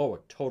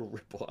 Warwick, total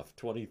ripoff,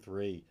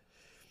 $23,000.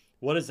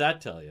 What does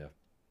that tell you?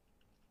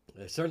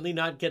 They're certainly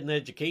not getting an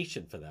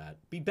education for that.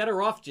 Be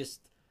better off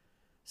just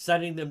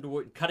sending them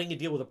to cutting a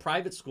deal with a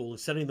private school and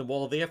sending them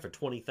all there for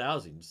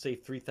 $20,000.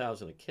 Save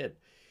 $3,000 a kid.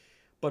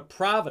 But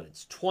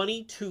Providence,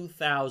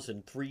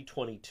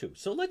 $22,322.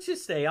 So let's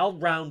just say I'll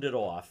round it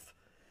off.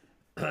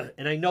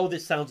 And I know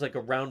this sounds like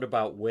a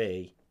roundabout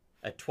way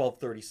at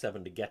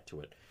 12:37 to get to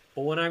it.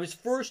 But when I was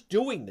first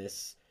doing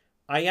this,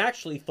 I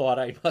actually thought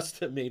I must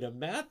have made a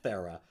math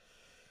error.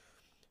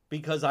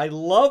 Because I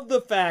love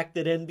the fact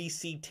that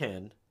NBC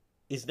 10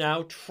 is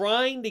now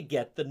trying to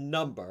get the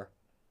number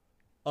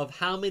of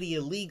how many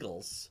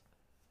illegals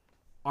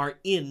are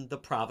in the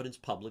Providence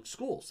public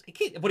schools.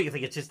 What do you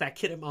think? It's just that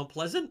kid at Mount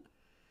Pleasant?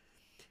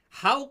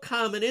 How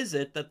common is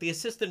it that the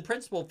assistant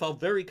principal felt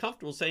very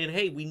comfortable saying,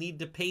 hey, we need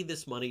to pay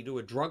this money to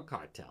a drug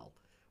cartel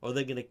or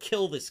they're going to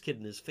kill this kid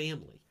and his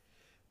family?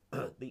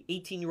 The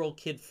 18-year-old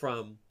kid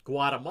from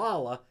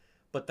Guatemala,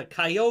 but the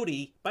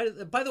coyote, by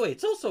the way,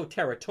 it's also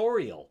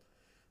territorial.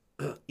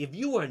 If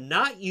you are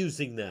not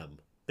using them,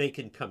 they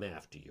can come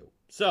after you.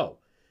 So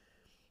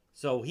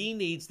he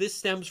needs, this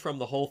stems from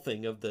the whole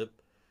thing of the,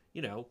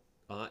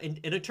 and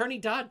Attorney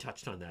Dodd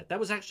touched on that. That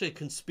was actually a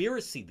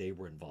conspiracy they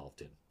were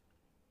involved in.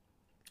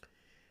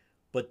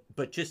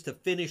 But just to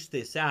finish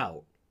this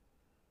out,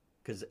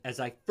 Because as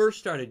I first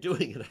started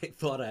doing it, I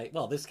thought,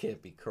 well, this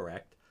can't be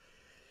correct.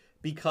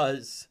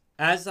 Because,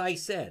 as I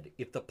said,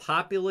 if the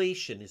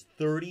population is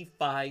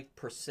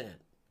 35%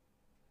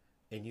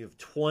 and you have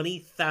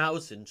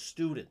 20,000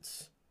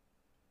 students,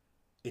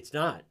 it's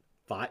not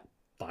 5%.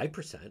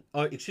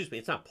 Or, excuse me,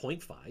 it's not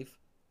 0.5,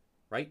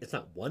 right? It's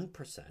not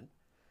 1%.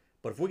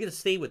 But if we're going to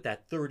stay with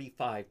that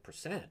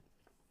 35%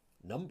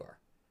 number,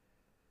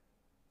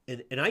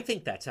 and I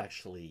think that's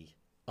actually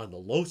on the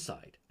low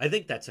side. I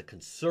think that's a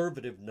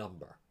conservative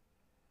number.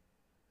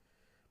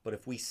 But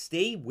if we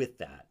stay with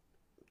that,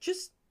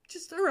 just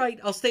all right,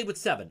 I'll stay with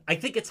 7. I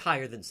think it's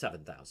higher than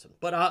 7,000,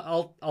 but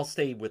I'll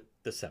stay with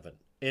the 7.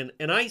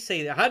 And I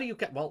say, how do you,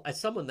 well, as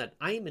someone that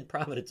I am in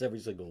Providence every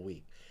single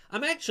week,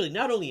 I'm actually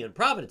not only in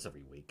Providence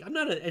every week, I'm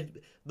not,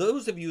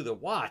 those of you that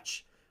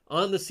watch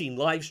On the Scene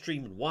live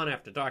stream and One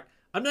After Dark,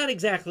 I'm not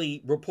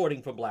exactly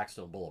reporting from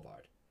Blackstone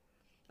Boulevard.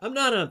 I'm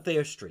not on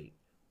Thayer Street.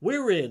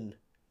 We're in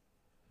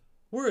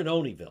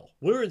Oneyville.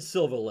 We're in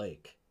Silver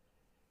Lake.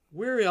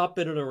 We're up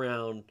in and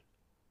around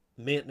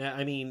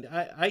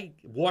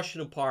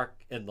Washington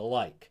Park and the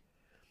like.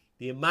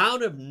 The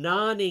amount of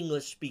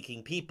non-English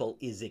speaking people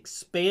is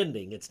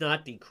expanding. It's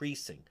not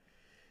decreasing.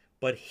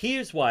 But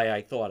here's why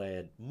I thought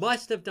I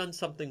must have done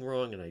something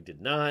wrong, and I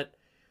did not.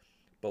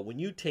 But when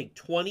you take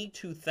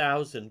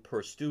 22,000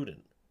 per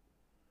student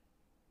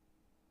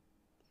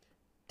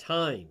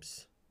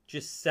times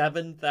just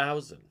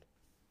 7,000,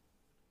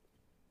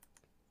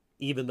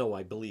 even though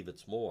I believe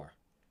it's more,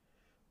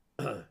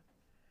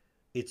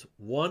 it's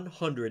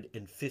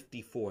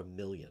 154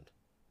 million.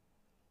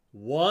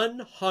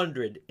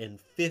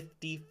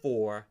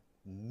 154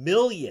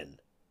 million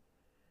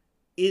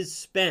is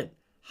spent.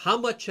 How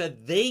much are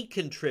they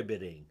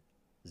contributing?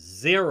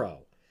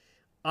 0.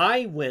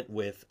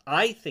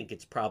 I think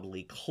it's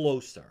probably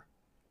closer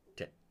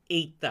to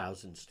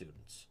 8,000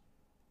 students.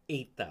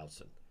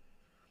 8,000.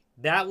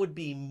 That would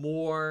be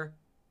more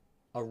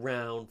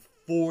around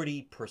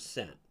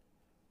 40%.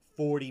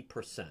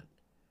 40%.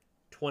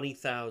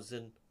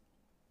 20,000.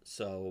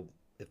 So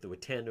if there were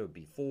 10, it would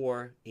be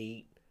 4,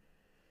 8.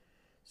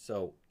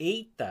 So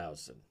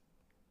 8,000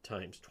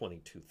 times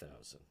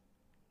 22,000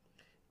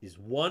 is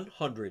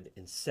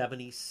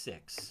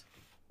 $176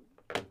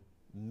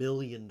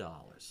 million.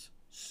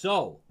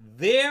 So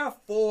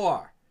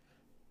therefore,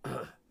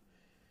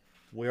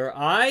 where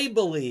I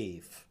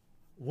believe,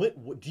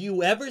 do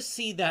you ever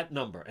see that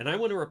number? And I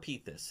want to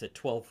repeat this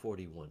at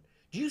 1241.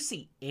 Do you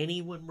see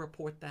anyone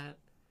report that?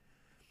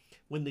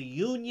 When the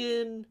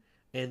union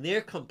and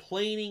they're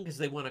complaining because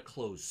they want to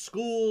close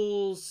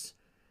schools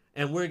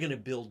and we're going to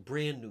build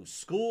brand new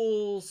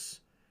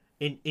schools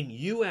and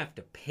you have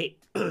to pay,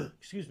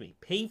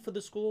 pay for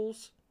the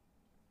schools.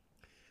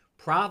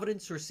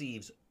 Providence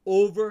receives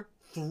over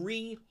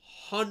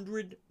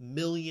 $300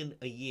 million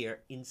a year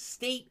in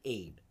state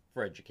aid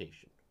for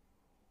education.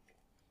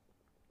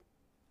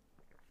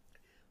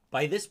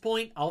 By this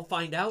point, I'll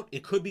find out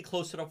it could be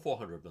closer to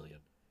 $400 million.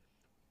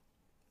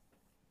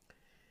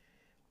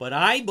 But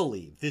I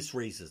believe this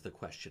raises the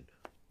question,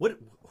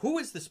 who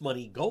is this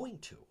money going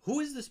to? Who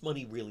is this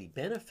money really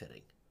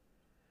benefiting?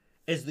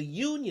 As the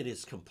union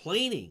is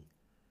complaining,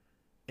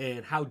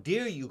 and how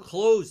dare you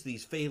close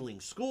these failing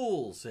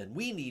schools, and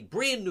we need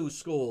brand new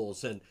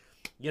schools, and,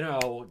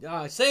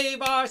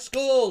 save our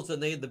schools,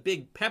 and they had the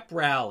big pep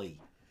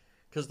rally.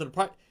 Because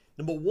number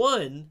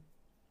one,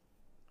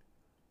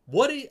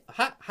 do you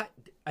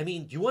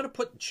want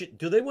to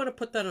do they want to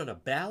put that on a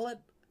ballot?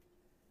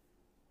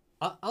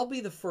 I'll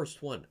be the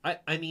first one.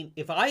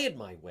 If I had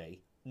my way,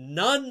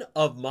 none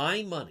of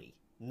my money,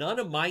 none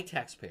of my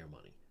taxpayer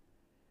money,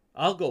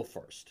 I'll go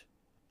first,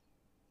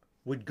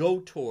 would go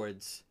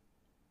towards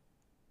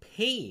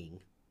paying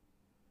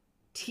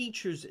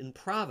teachers in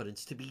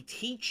Providence to be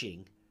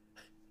teaching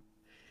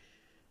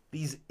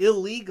these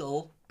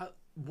illegal,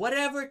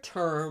 whatever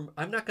term,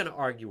 I'm not going to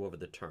argue over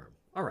the term.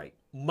 All right,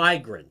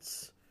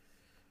 migrants,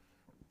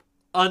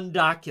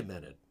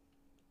 undocumented.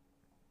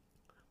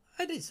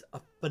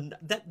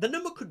 The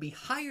number could be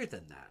higher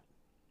than that.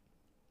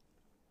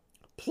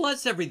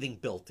 Plus everything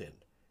built in.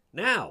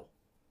 Now,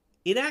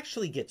 it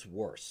actually gets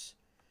worse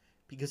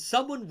because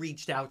someone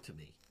reached out to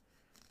me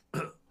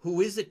who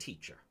is a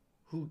teacher,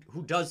 who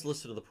does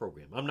listen to the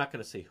program. I'm not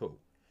going to say who,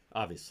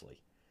 obviously.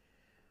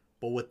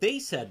 But what they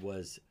said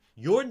was,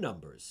 your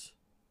numbers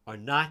are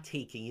not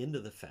taking into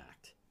the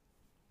fact.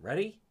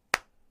 Ready?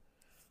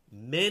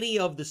 Many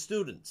of the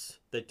students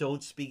that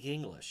don't speak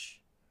English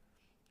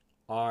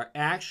are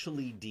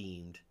actually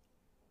deemed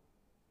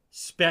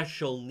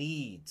special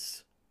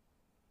needs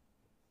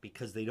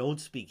because they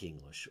don't speak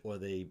English or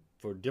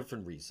for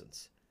different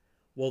reasons.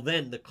 Well,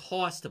 then the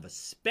cost of a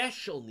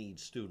special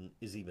needs student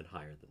is even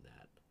higher than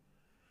that.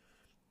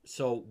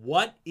 So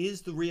what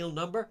is the real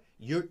number?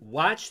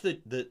 Watch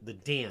the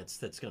dance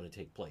that's going to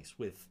take place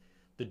with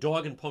the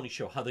Dog and Pony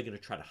Show, how they're going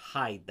to try to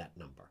hide that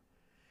number.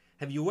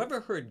 Have you ever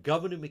heard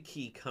Governor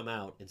McKee come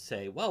out and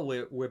say, well,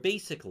 we're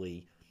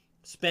basically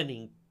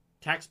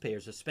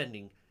taxpayers are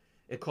spending,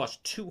 it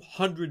costs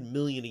 $200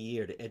 million a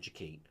year to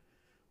educate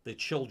the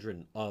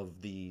children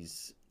of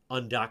these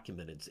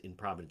undocumented in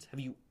Providence. Have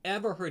you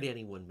ever heard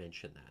anyone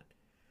mention that?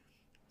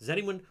 Does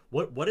anyone,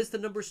 what is the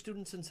number of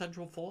students in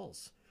Central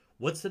Falls?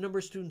 What's the number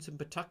of students in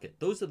Pawtucket?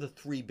 Those are the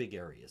three big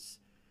areas.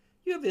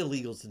 You have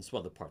illegals in some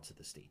other parts of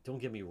the state.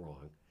 Don't get me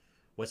wrong.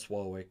 West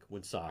Warwick,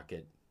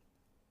 Woonsocket,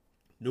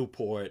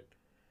 Newport.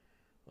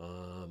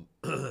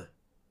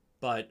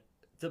 But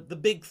the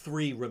big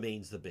three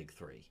remains the big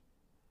three.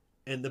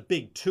 And the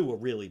big two are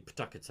really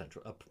Pawtucket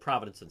Central,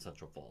 Providence and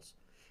Central Falls.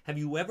 Have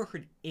you ever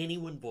heard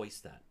anyone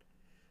voice that?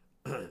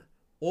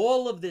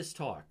 All of this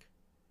talk.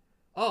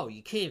 Oh,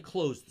 you can't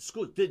close the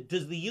school.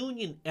 Does the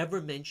union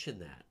ever mention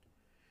that?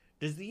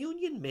 Does the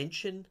union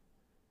mention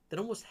that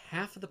almost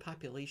half of the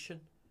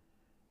population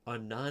are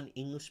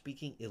non-English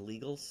speaking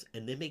illegals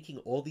and they're making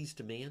all these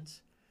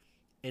demands?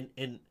 And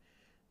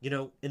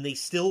they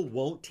still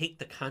won't take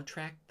the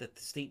contract that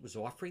the state was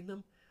offering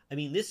them? I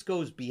mean, this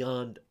goes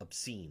beyond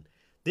obscene.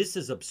 This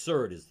is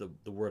absurd is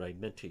the word I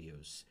meant to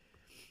use.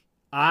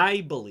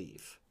 I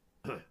believe,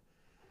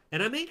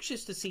 and I'm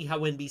anxious to see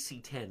how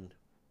NBC 10,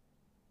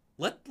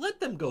 let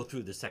them go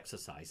through this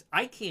exercise.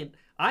 I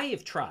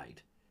have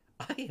tried.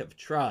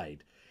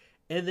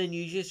 And then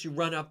you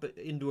run up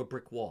into a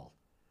brick wall.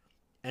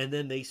 And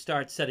then they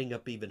start setting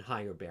up even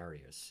higher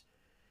barriers.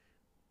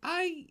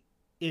 I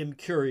am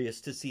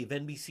curious to see if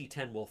NBC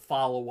 10 will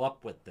follow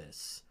up with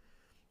this.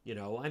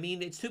 I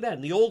mean, it's too bad.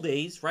 In the old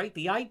days, right,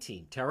 the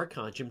I-Team, Jim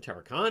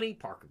Tarracani,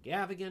 Parker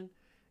Gavigan,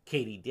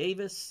 Katie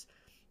Davis.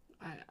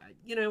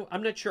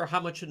 I'm not sure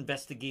how much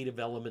investigative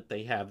element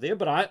they have there,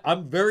 but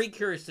I'm very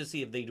curious to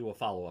see if they do a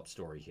follow-up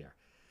story here.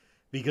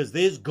 Because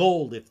there's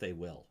gold if they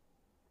will.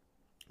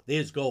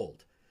 There's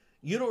gold.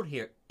 You don't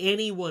hear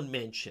anyone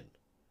mention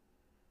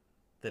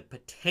that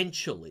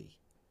potentially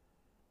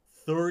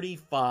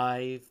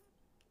 35,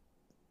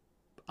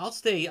 I'll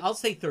say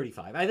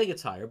 35. I think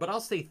it's higher, but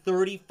I'll say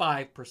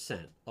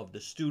 35% of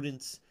the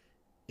students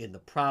in the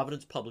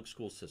Providence public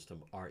school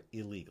system are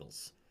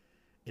illegals.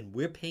 And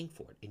we're paying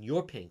for it, and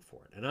you're paying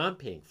for it, and I'm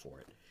paying for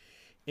it.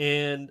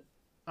 And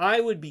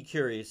I would be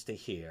curious to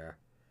hear,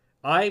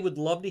 I would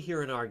love to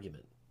hear an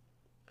argument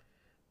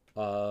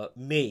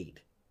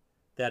made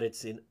that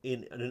it's in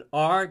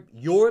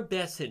your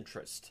best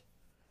interest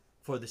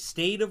for the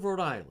state of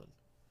Rhode Island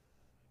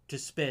to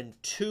spend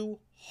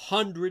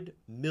 $200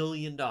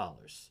 million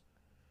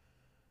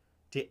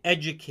to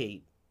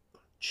educate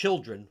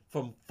children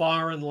from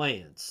foreign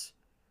lands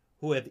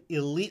who have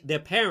their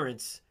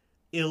parents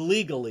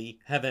illegally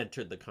have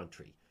entered the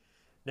country.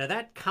 Now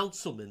that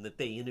councilman that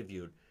they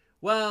interviewed,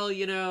 well,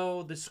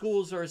 the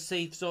schools are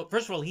safe. So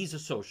first of all, he's a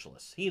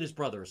socialist. He and his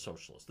brother are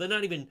socialists. They're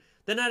not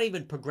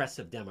even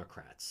progressive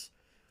Democrats.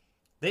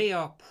 They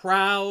are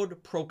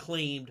proud,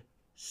 proclaimed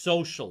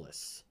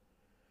socialists.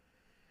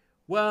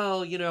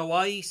 Well,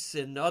 ICE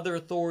and other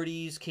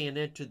authorities can't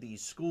enter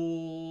these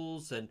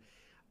schools. And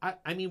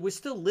I mean, we're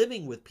still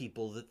living with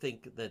people that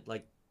think that,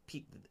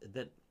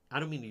 that I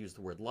don't mean to use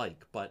the word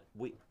but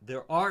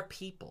there are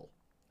people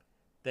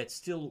that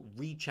still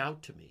reach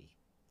out to me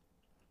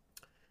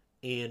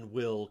and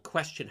will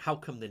question how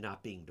come they're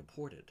not being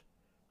deported.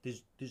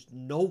 There's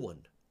no one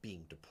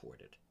being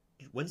deported.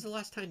 When's the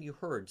last time you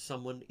heard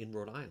someone in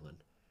Rhode Island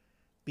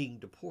being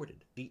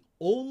deported? The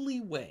only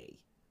way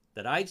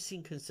that I've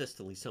seen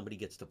consistently somebody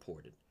gets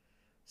deported,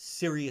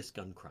 serious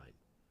gun crime.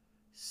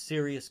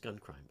 Serious gun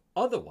crime.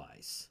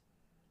 Otherwise,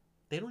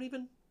 they don't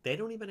even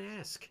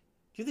ask.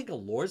 Do you think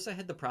Alorza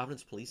had the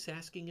Providence Police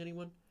asking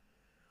anyone?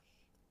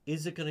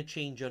 Is it going to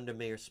change under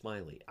Mayor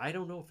Smiley? I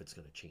don't know if it's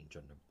going to change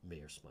under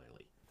Mayor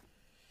Smiley.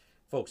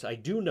 Folks, I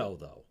do know,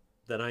 though,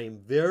 that I am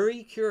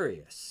very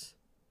curious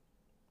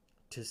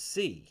to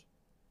see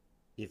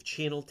if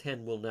Channel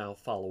 10 will now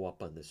follow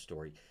up on this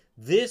story.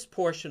 This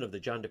portion of the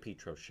John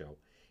DePietro Show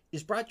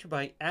is brought to you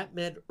by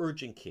AtMed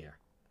Urgent Care.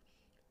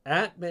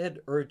 AtMed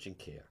Urgent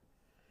Care.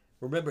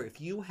 Remember, if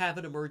you have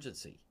an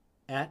emergency,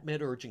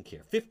 AtMed Urgent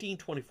Care,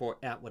 1524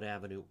 Atwood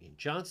Avenue in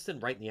Johnston,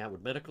 right in the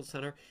Atwood Medical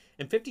Center,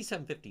 and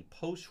 5750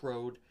 Post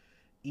Road,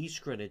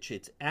 East Greenwich.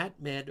 It's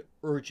AtMed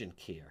Urgent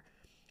Care.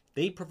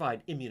 They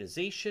provide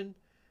immunization,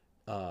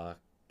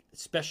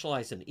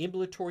 specialize in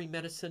ambulatory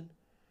medicine,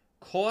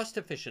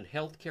 cost-efficient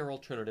healthcare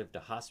alternative to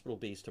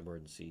hospital-based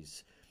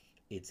emergencies.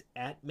 It's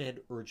AtMed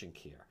Urgent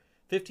Care.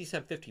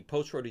 5750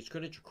 Post Road, East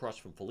Greenwich, across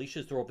from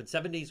Felicia's. They're open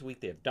 7 days a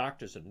week. They have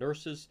doctors and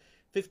nurses.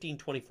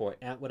 1524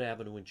 Atwood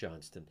Avenue in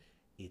Johnston.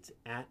 It's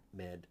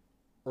AtMed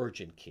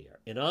Urgent Care.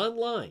 And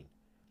online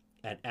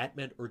at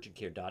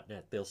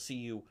atmedurgentcare.net. They'll see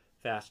you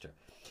faster.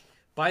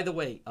 By the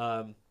way,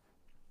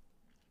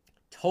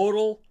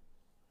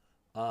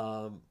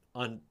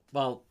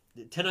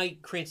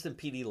 tonight, Cranston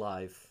PD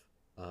Live,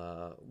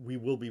 we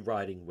will be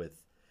riding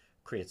with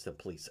Cranston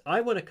Police.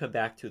 I want to come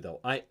back to, though,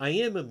 I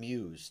am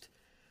amused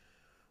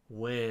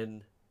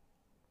when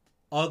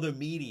other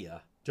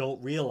media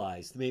don't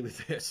realize maybe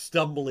they're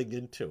stumbling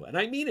into. And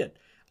I mean it.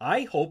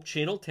 I hope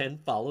Channel 10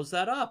 follows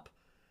that up,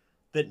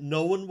 that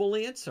no one will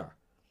answer.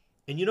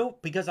 And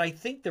because I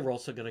think they're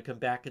also going to come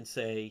back and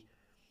say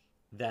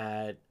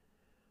that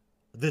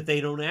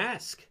they don't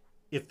ask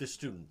if the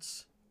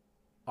students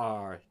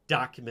are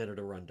documented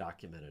or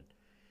undocumented.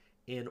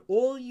 And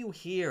all you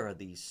hear are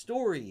these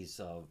stories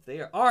of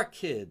there are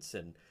kids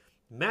and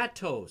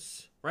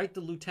Matos, right,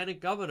 the lieutenant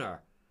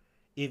governor.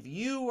 If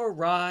you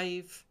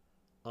arrive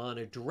on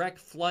a direct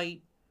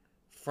flight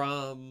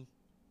from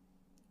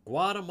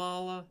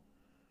Guatemala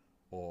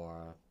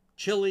or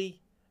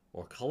Chile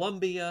or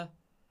Colombia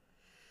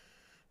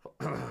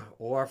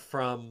or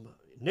from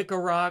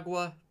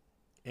Nicaragua,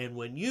 and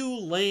when you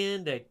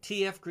land at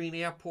TF Green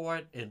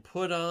Airport and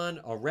put on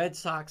a Red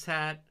Sox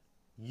hat,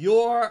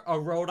 you're a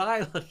Rhode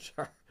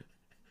Islander.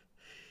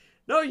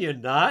 No, you're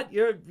not.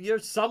 You're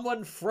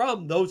someone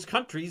from those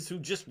countries who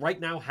just right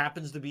now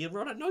happens to be in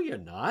Rhode Island. No, you're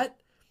not.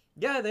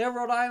 Yeah, they're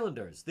Rhode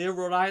Islanders. They're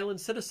Rhode Island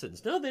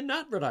citizens. No, they're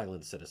not Rhode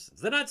Island citizens.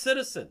 They're not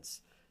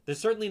citizens. They're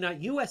certainly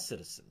not U.S.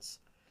 citizens.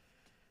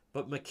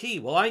 But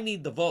McKee, well, I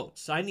need the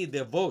votes. I need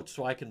their votes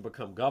so I can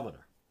become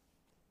governor.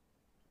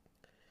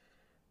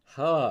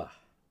 Huh.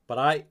 But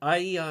I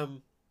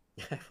want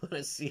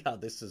to see how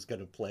this is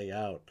going to play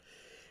out.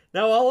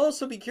 Now, I'll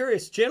also be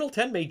curious. Channel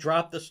 10 may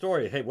drop the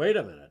story. Hey, wait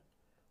a minute.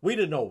 We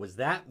didn't know it was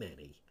that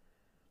many.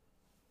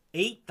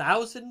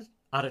 8,000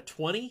 out of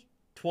 20?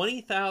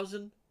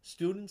 20,000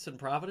 students in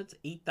Providence?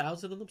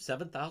 8,000 of them?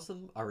 7,000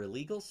 of them are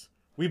illegals?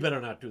 We better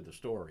not do the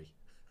story.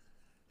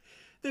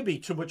 There'd be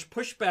too much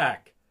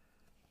pushback.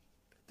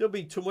 There'll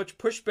be too much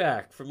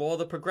pushback from all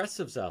the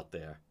progressives out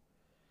there.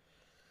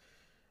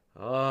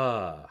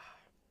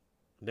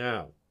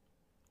 Now,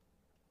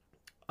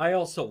 I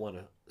also want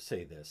to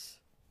say this.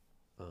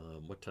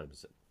 What time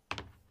is it?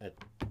 At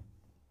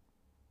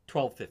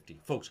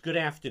 12:50. Folks, good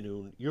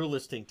afternoon. You're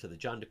listening to the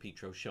John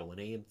DePietro Show on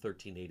AM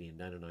 1380 and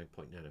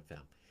 99.9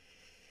 FM.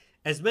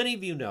 As many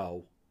of you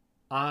know,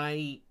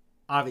 I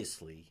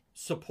obviously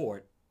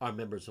support our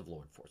members of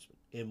law enforcement.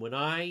 And when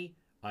I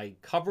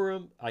cover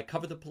them, I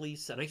cover the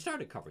police, and I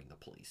started covering the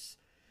police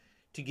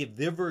to give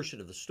their version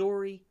of the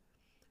story.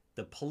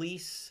 The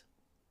police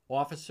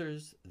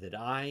officers that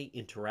I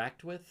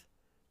interact with,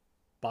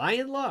 by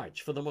and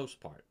large, for the most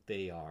part,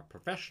 they are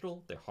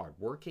professional, they're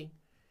hardworking,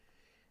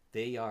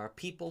 they are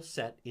people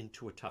set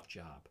into a tough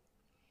job.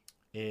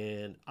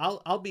 And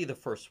I'll be the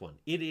first one.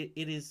 It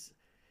is,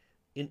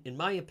 in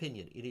my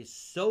opinion, it is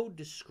so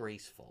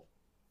disgraceful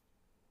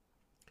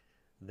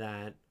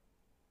that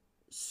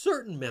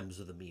certain members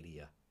of the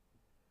media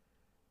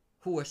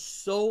who are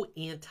so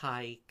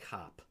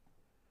anti-cop,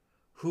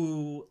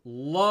 who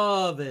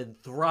love and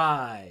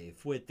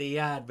thrive with the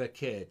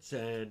advocates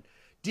and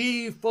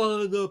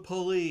defund the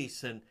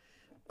police, and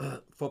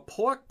for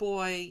Pork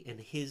Boy and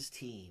his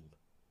team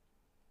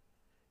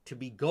to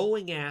be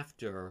going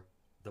after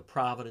the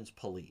Providence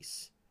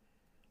police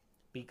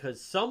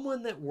because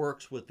someone that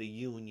works with the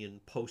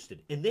union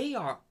posted, and they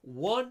are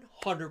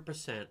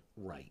 100%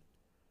 right.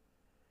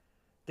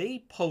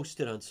 They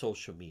posted on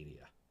social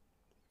media.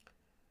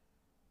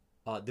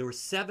 There were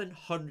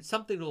 700,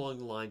 something along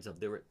the lines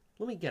of,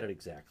 let me get it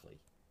exactly,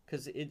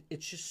 because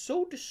it's just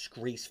so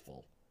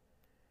disgraceful.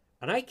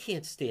 And I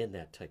can't stand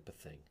that type of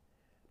thing.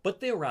 But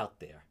they're out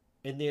there.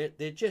 And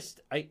they're just,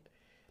 I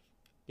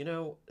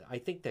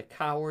think they're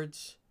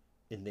cowards,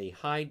 and they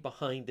hide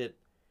behind it.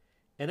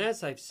 And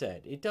as I've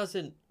said, it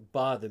doesn't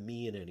bother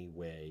me in any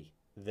way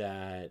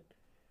that,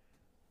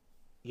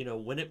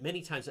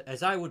 many times,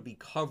 as I would be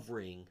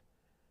covering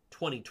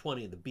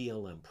 2020, the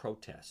BLM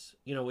protests,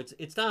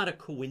 it's not a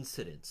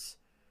coincidence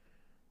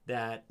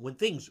that when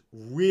things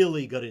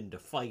really got into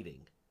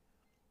fighting,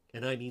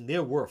 and I mean,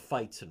 there were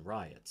fights and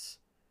riots,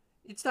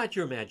 it's not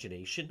your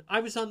imagination.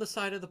 I was on the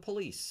side of the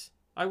police.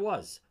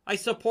 I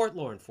support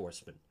law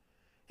enforcement.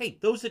 Hey,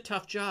 those are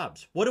tough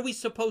jobs. What are we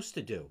supposed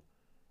to do?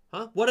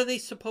 Huh? What are they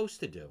supposed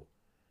to do?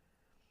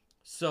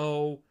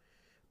 So,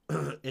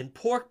 and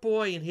Pork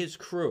Boy and his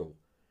crew,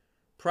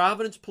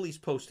 Providence Police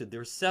posted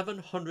there are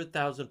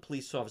 700,000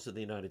 police officers in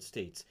the United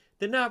States.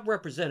 They're not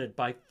represented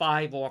by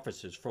 5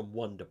 officers from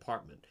one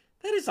department.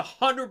 That is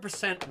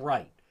 100%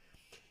 right.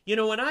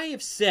 And I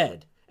have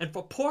said, and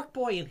for Pork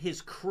Boy and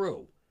his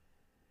crew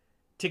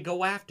to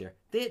go after,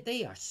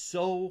 they are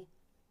so,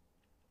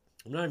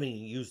 I'm not even going to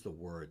use the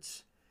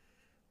words,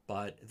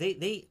 but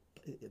they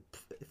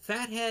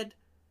Fathead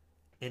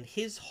and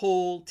his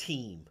whole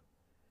team,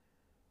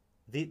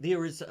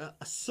 there is a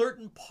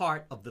certain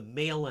part of the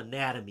male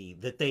anatomy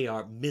that they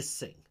are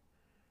missing.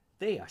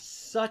 They are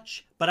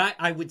such, but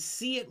I would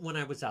see it when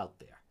I was out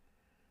there,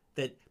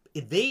 that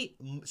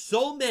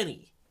so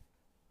many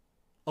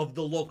of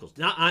the locals,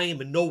 now I am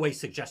in no way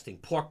suggesting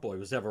Pork Boy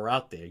was ever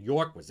out there,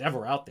 York was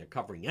ever out there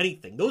covering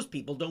anything. Those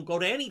people don't go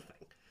to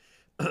anything.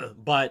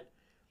 but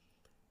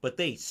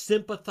they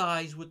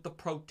sympathize with the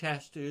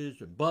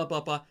protesters and blah,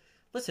 blah, blah.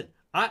 Listen,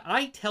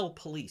 I tell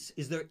police,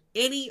 is there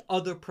any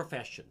other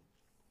profession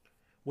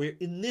where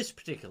in this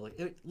particular,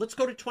 let's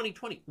go to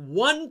 2020,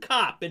 one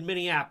cop in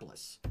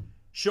Minneapolis,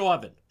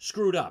 Chauvin,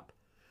 screwed up,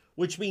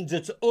 which means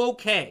it's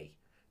okay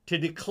to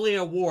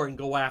declare war and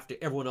go after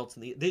everyone else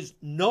there's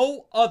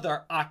no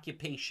other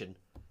occupation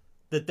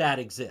that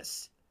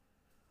exists.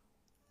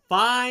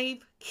 5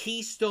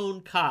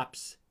 Keystone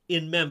cops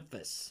in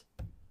Memphis.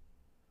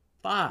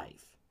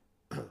 5.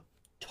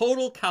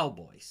 Total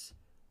cowboys.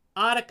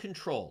 Out of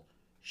control.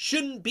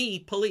 Shouldn't be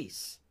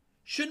police.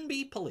 Shouldn't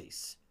be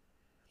police.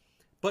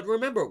 But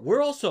remember,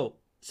 we're also,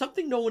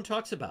 something no one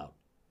talks about,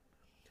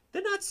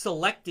 they're not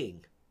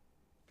selecting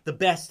the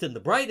best and the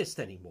brightest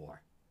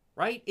anymore,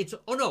 right? It's,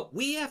 oh no,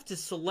 we have to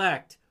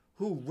select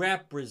who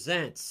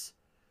represents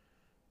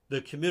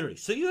the community.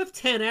 So you have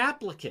 10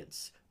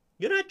 applicants.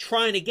 You're not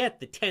trying to get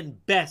the 10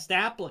 best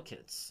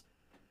applicants.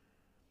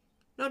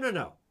 No, no,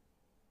 no.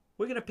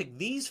 We're going to pick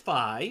these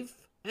 5,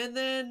 and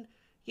then,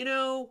 you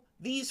know,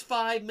 these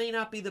 5 may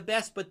not be the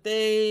best, but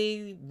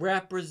they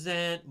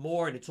represent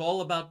more, and it's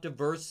all about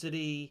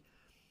diversity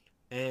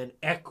and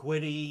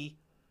equity.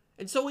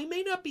 And so we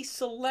may not be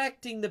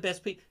selecting the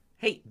best people.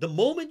 Hey, the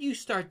moment you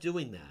start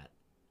doing that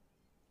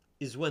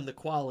is when the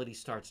quality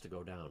starts to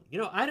go down. You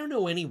know, I don't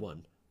know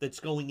anyone that's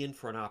going in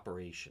for an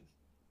operation,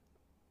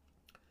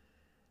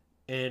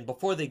 and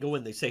before they go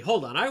in, they say,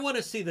 hold on, I want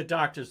to see the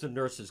doctors and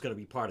nurses going to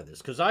be part of this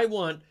because I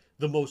want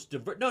the most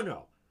diverse. No,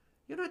 no.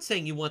 You're not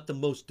saying you want the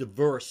most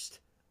diverse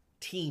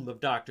team of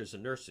doctors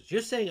and nurses.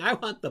 You're saying I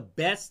want the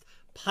best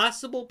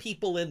possible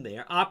people in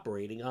there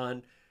operating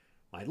on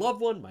my loved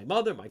one, my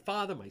mother, my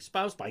father, my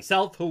spouse,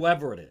 myself,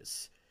 whoever it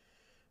is.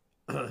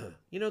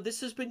 You know,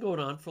 this has been going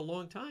on for a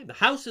long time. The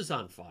house is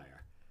on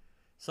fire.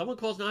 Someone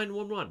calls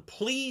 911.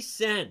 Please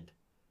send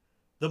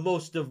the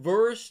most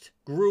diverse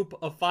group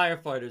of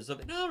firefighters.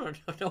 No,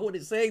 no one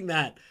is saying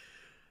that.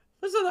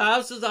 Listen, the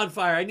house is on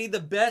fire. I need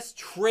the best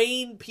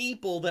trained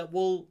people that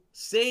will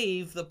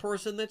save the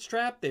person that's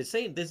trapped there.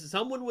 Saying this is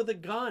someone with a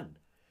gun.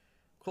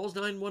 Calls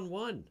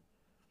 911.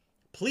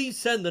 Please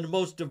send the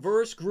most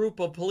diverse group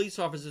of police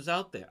officers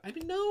out there. I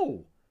mean,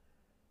 no.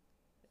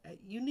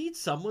 You need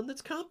someone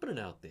that's competent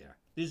out there.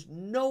 There's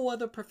no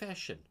other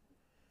profession.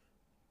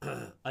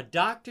 A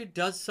doctor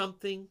does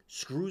something,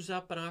 screws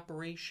up an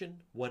operation,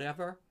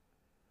 whatever.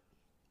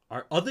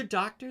 Are other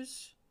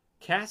doctors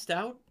cast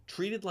out,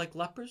 treated like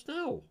lepers?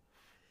 No.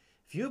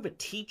 If you have a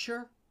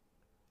teacher,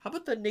 how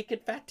about the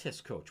naked fat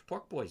test coach,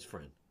 Pork Boy's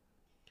friend?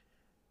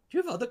 Do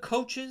you have other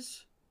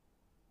coaches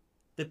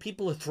that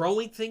people are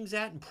throwing things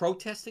at and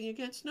protesting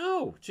against?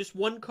 No, just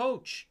one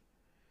coach.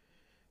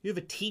 You have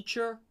a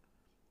teacher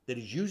that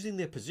is using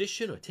their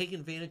position or taking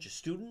advantage of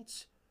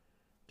students?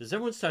 Does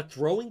everyone start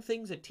throwing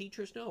things at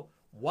teachers? No.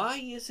 Why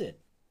is it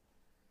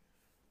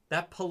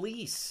that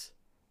police,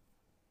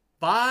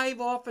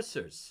 5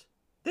 officers,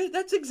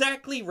 that's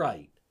exactly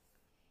right.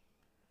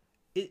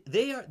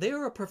 They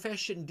are a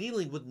profession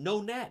dealing with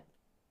no net.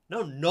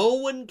 No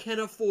one can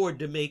afford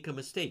to make a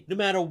mistake, no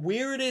matter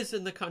where it is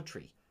in the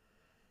country.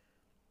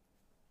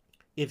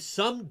 If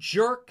some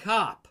jerk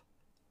cop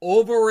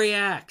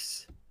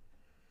overreacts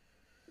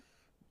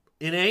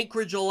in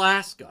Anchorage,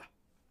 Alaska,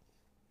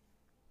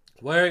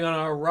 we're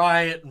going to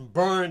riot and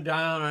burn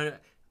down.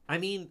 I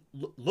mean,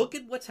 look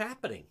at what's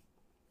happening.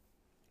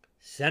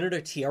 Senator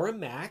Tiara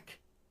Mack,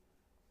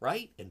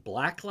 right? And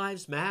Black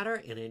Lives Matter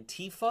and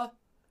Antifa.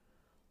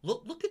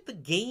 Look at the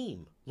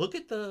game. Look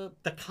at the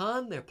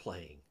con they're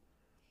playing.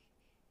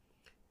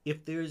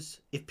 If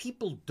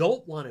people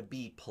don't want to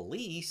be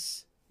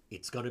police,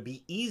 it's going to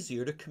be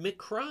easier to commit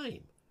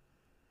crime.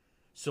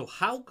 So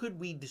how could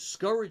we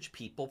discourage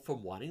people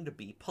from wanting to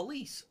be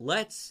police?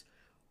 Let's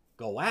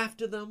go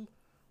after them.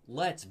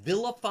 Let's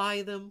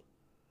vilify them.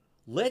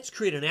 Let's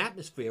create an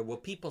atmosphere where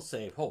people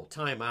say, oh,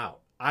 time out.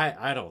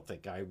 I don't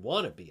think I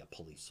want to be a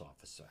police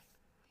officer.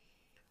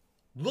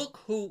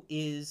 Look who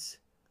is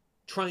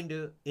trying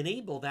to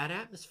enable that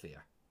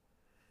atmosphere.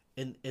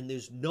 And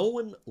there's no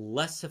one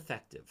less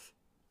effective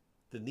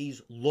than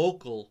these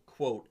local,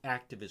 quote,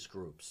 activist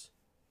groups.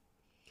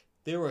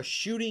 There are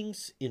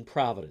shootings in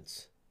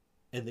Providence,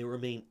 and they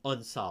remain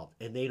unsolved,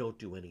 and they don't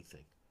do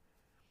anything.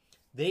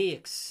 They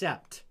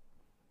accept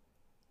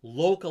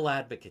local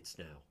advocates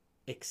now.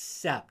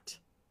 Accept.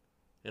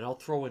 And I'll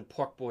throw in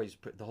Pork Boys,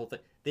 the whole thing.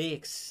 They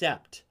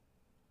accept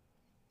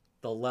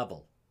the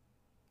level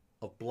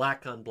of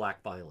black on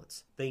black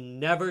violence. They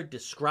never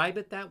describe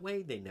it that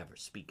way. They never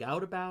speak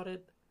out about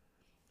it.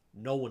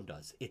 No one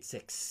does. It's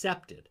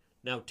accepted.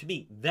 Now, to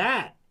me,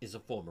 that is a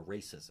form of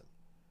racism.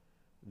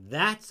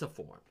 That's a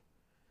form.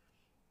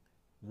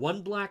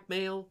 One black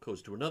male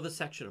goes to another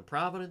section of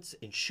Providence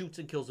and shoots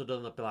and kills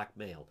another black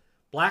male.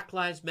 Black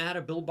Lives Matter,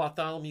 Bill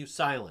Bartholomew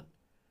silent.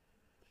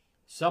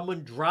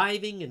 Someone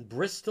driving in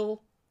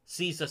Bristol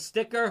sees a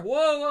sticker.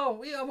 Whoa,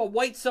 we have a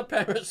white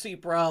supremacy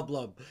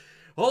problem.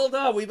 Hold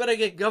on, we better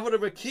get Governor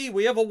McKee.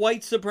 We have a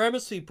white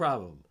supremacy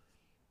problem.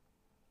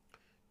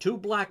 2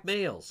 black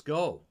males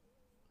go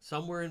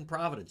somewhere in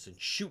Providence and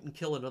shoot and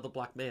kill another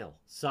black male.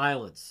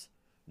 Silence.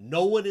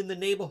 No one in the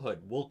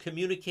neighborhood will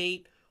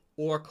communicate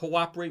or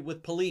cooperate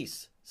with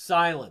police.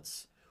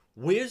 Silence.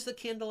 Where's the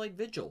candlelight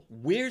vigil?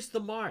 Where's the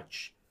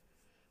march?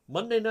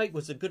 Monday night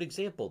was a good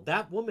example.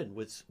 That woman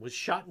was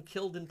shot and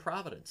killed in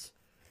Providence.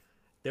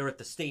 They're at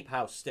the State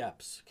House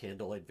steps.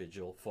 Candlelight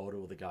vigil,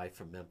 photo of the guy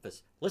from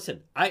Memphis.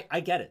 Listen, I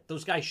get it.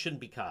 Those guys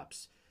shouldn't be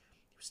cops.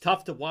 It was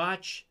tough to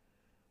watch.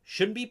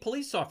 Shouldn't be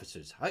police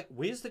officers.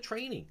 Where's the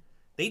training?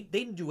 They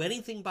didn't do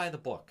anything by the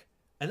book.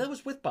 And that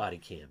was with body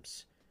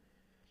cams.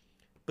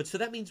 But so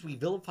that means we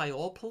vilify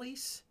all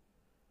police?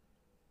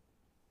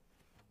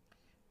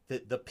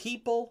 The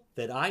people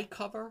that I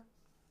cover,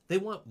 they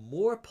want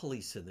more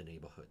police in the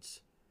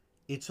neighborhoods.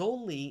 It's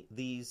only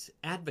these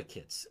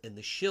advocates and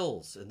the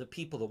shills and the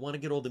people that want to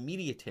get all the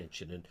media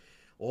attention, and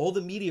all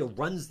the media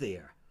runs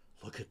there.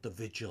 Look at the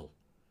vigil.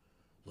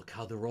 Look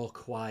how they're all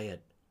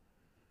quiet.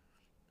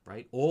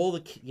 Right? All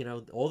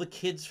the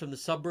kids from the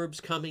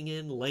suburbs coming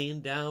in,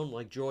 laying down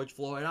like George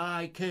Floyd.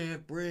 I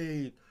can't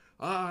breathe.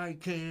 I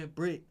can't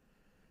breathe.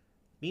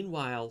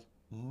 Meanwhile,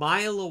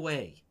 mile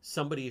away,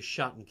 somebody is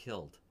shot and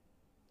killed,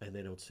 and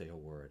they don't say a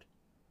word.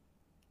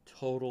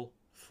 Total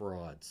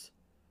frauds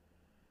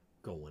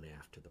going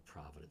after the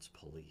Providence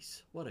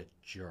police. What a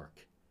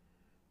jerk.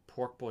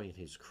 Pork Boy and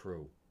his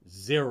crew.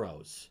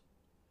 Zeros.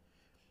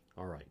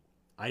 All right.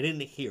 I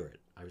didn't hear it.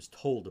 I was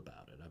told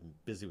about it. I'm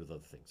busy with other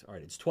things. All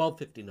right. It's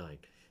 12:59.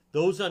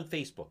 Those on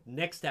Facebook,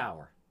 next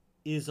hour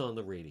is on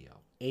the radio.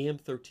 AM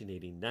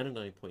 1380,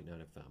 99.9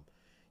 FM.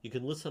 You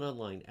can listen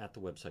online at the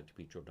website,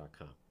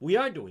 depetro.com. We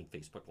are doing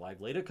Facebook Live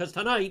later because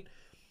tonight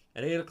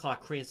at 8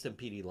 o'clock, Cranston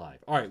PD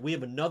Live. All right, we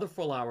have another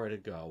full hour to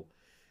go.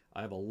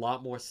 I have a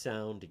lot more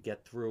sound to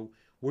get through.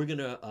 We're going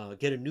to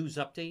get a news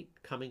update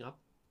coming up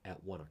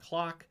at 1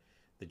 o'clock.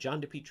 The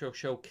John DePetro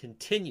Show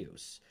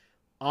continues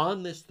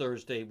on this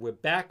Thursday. We're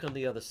back on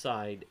the other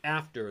side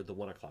after the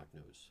 1 o'clock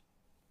news.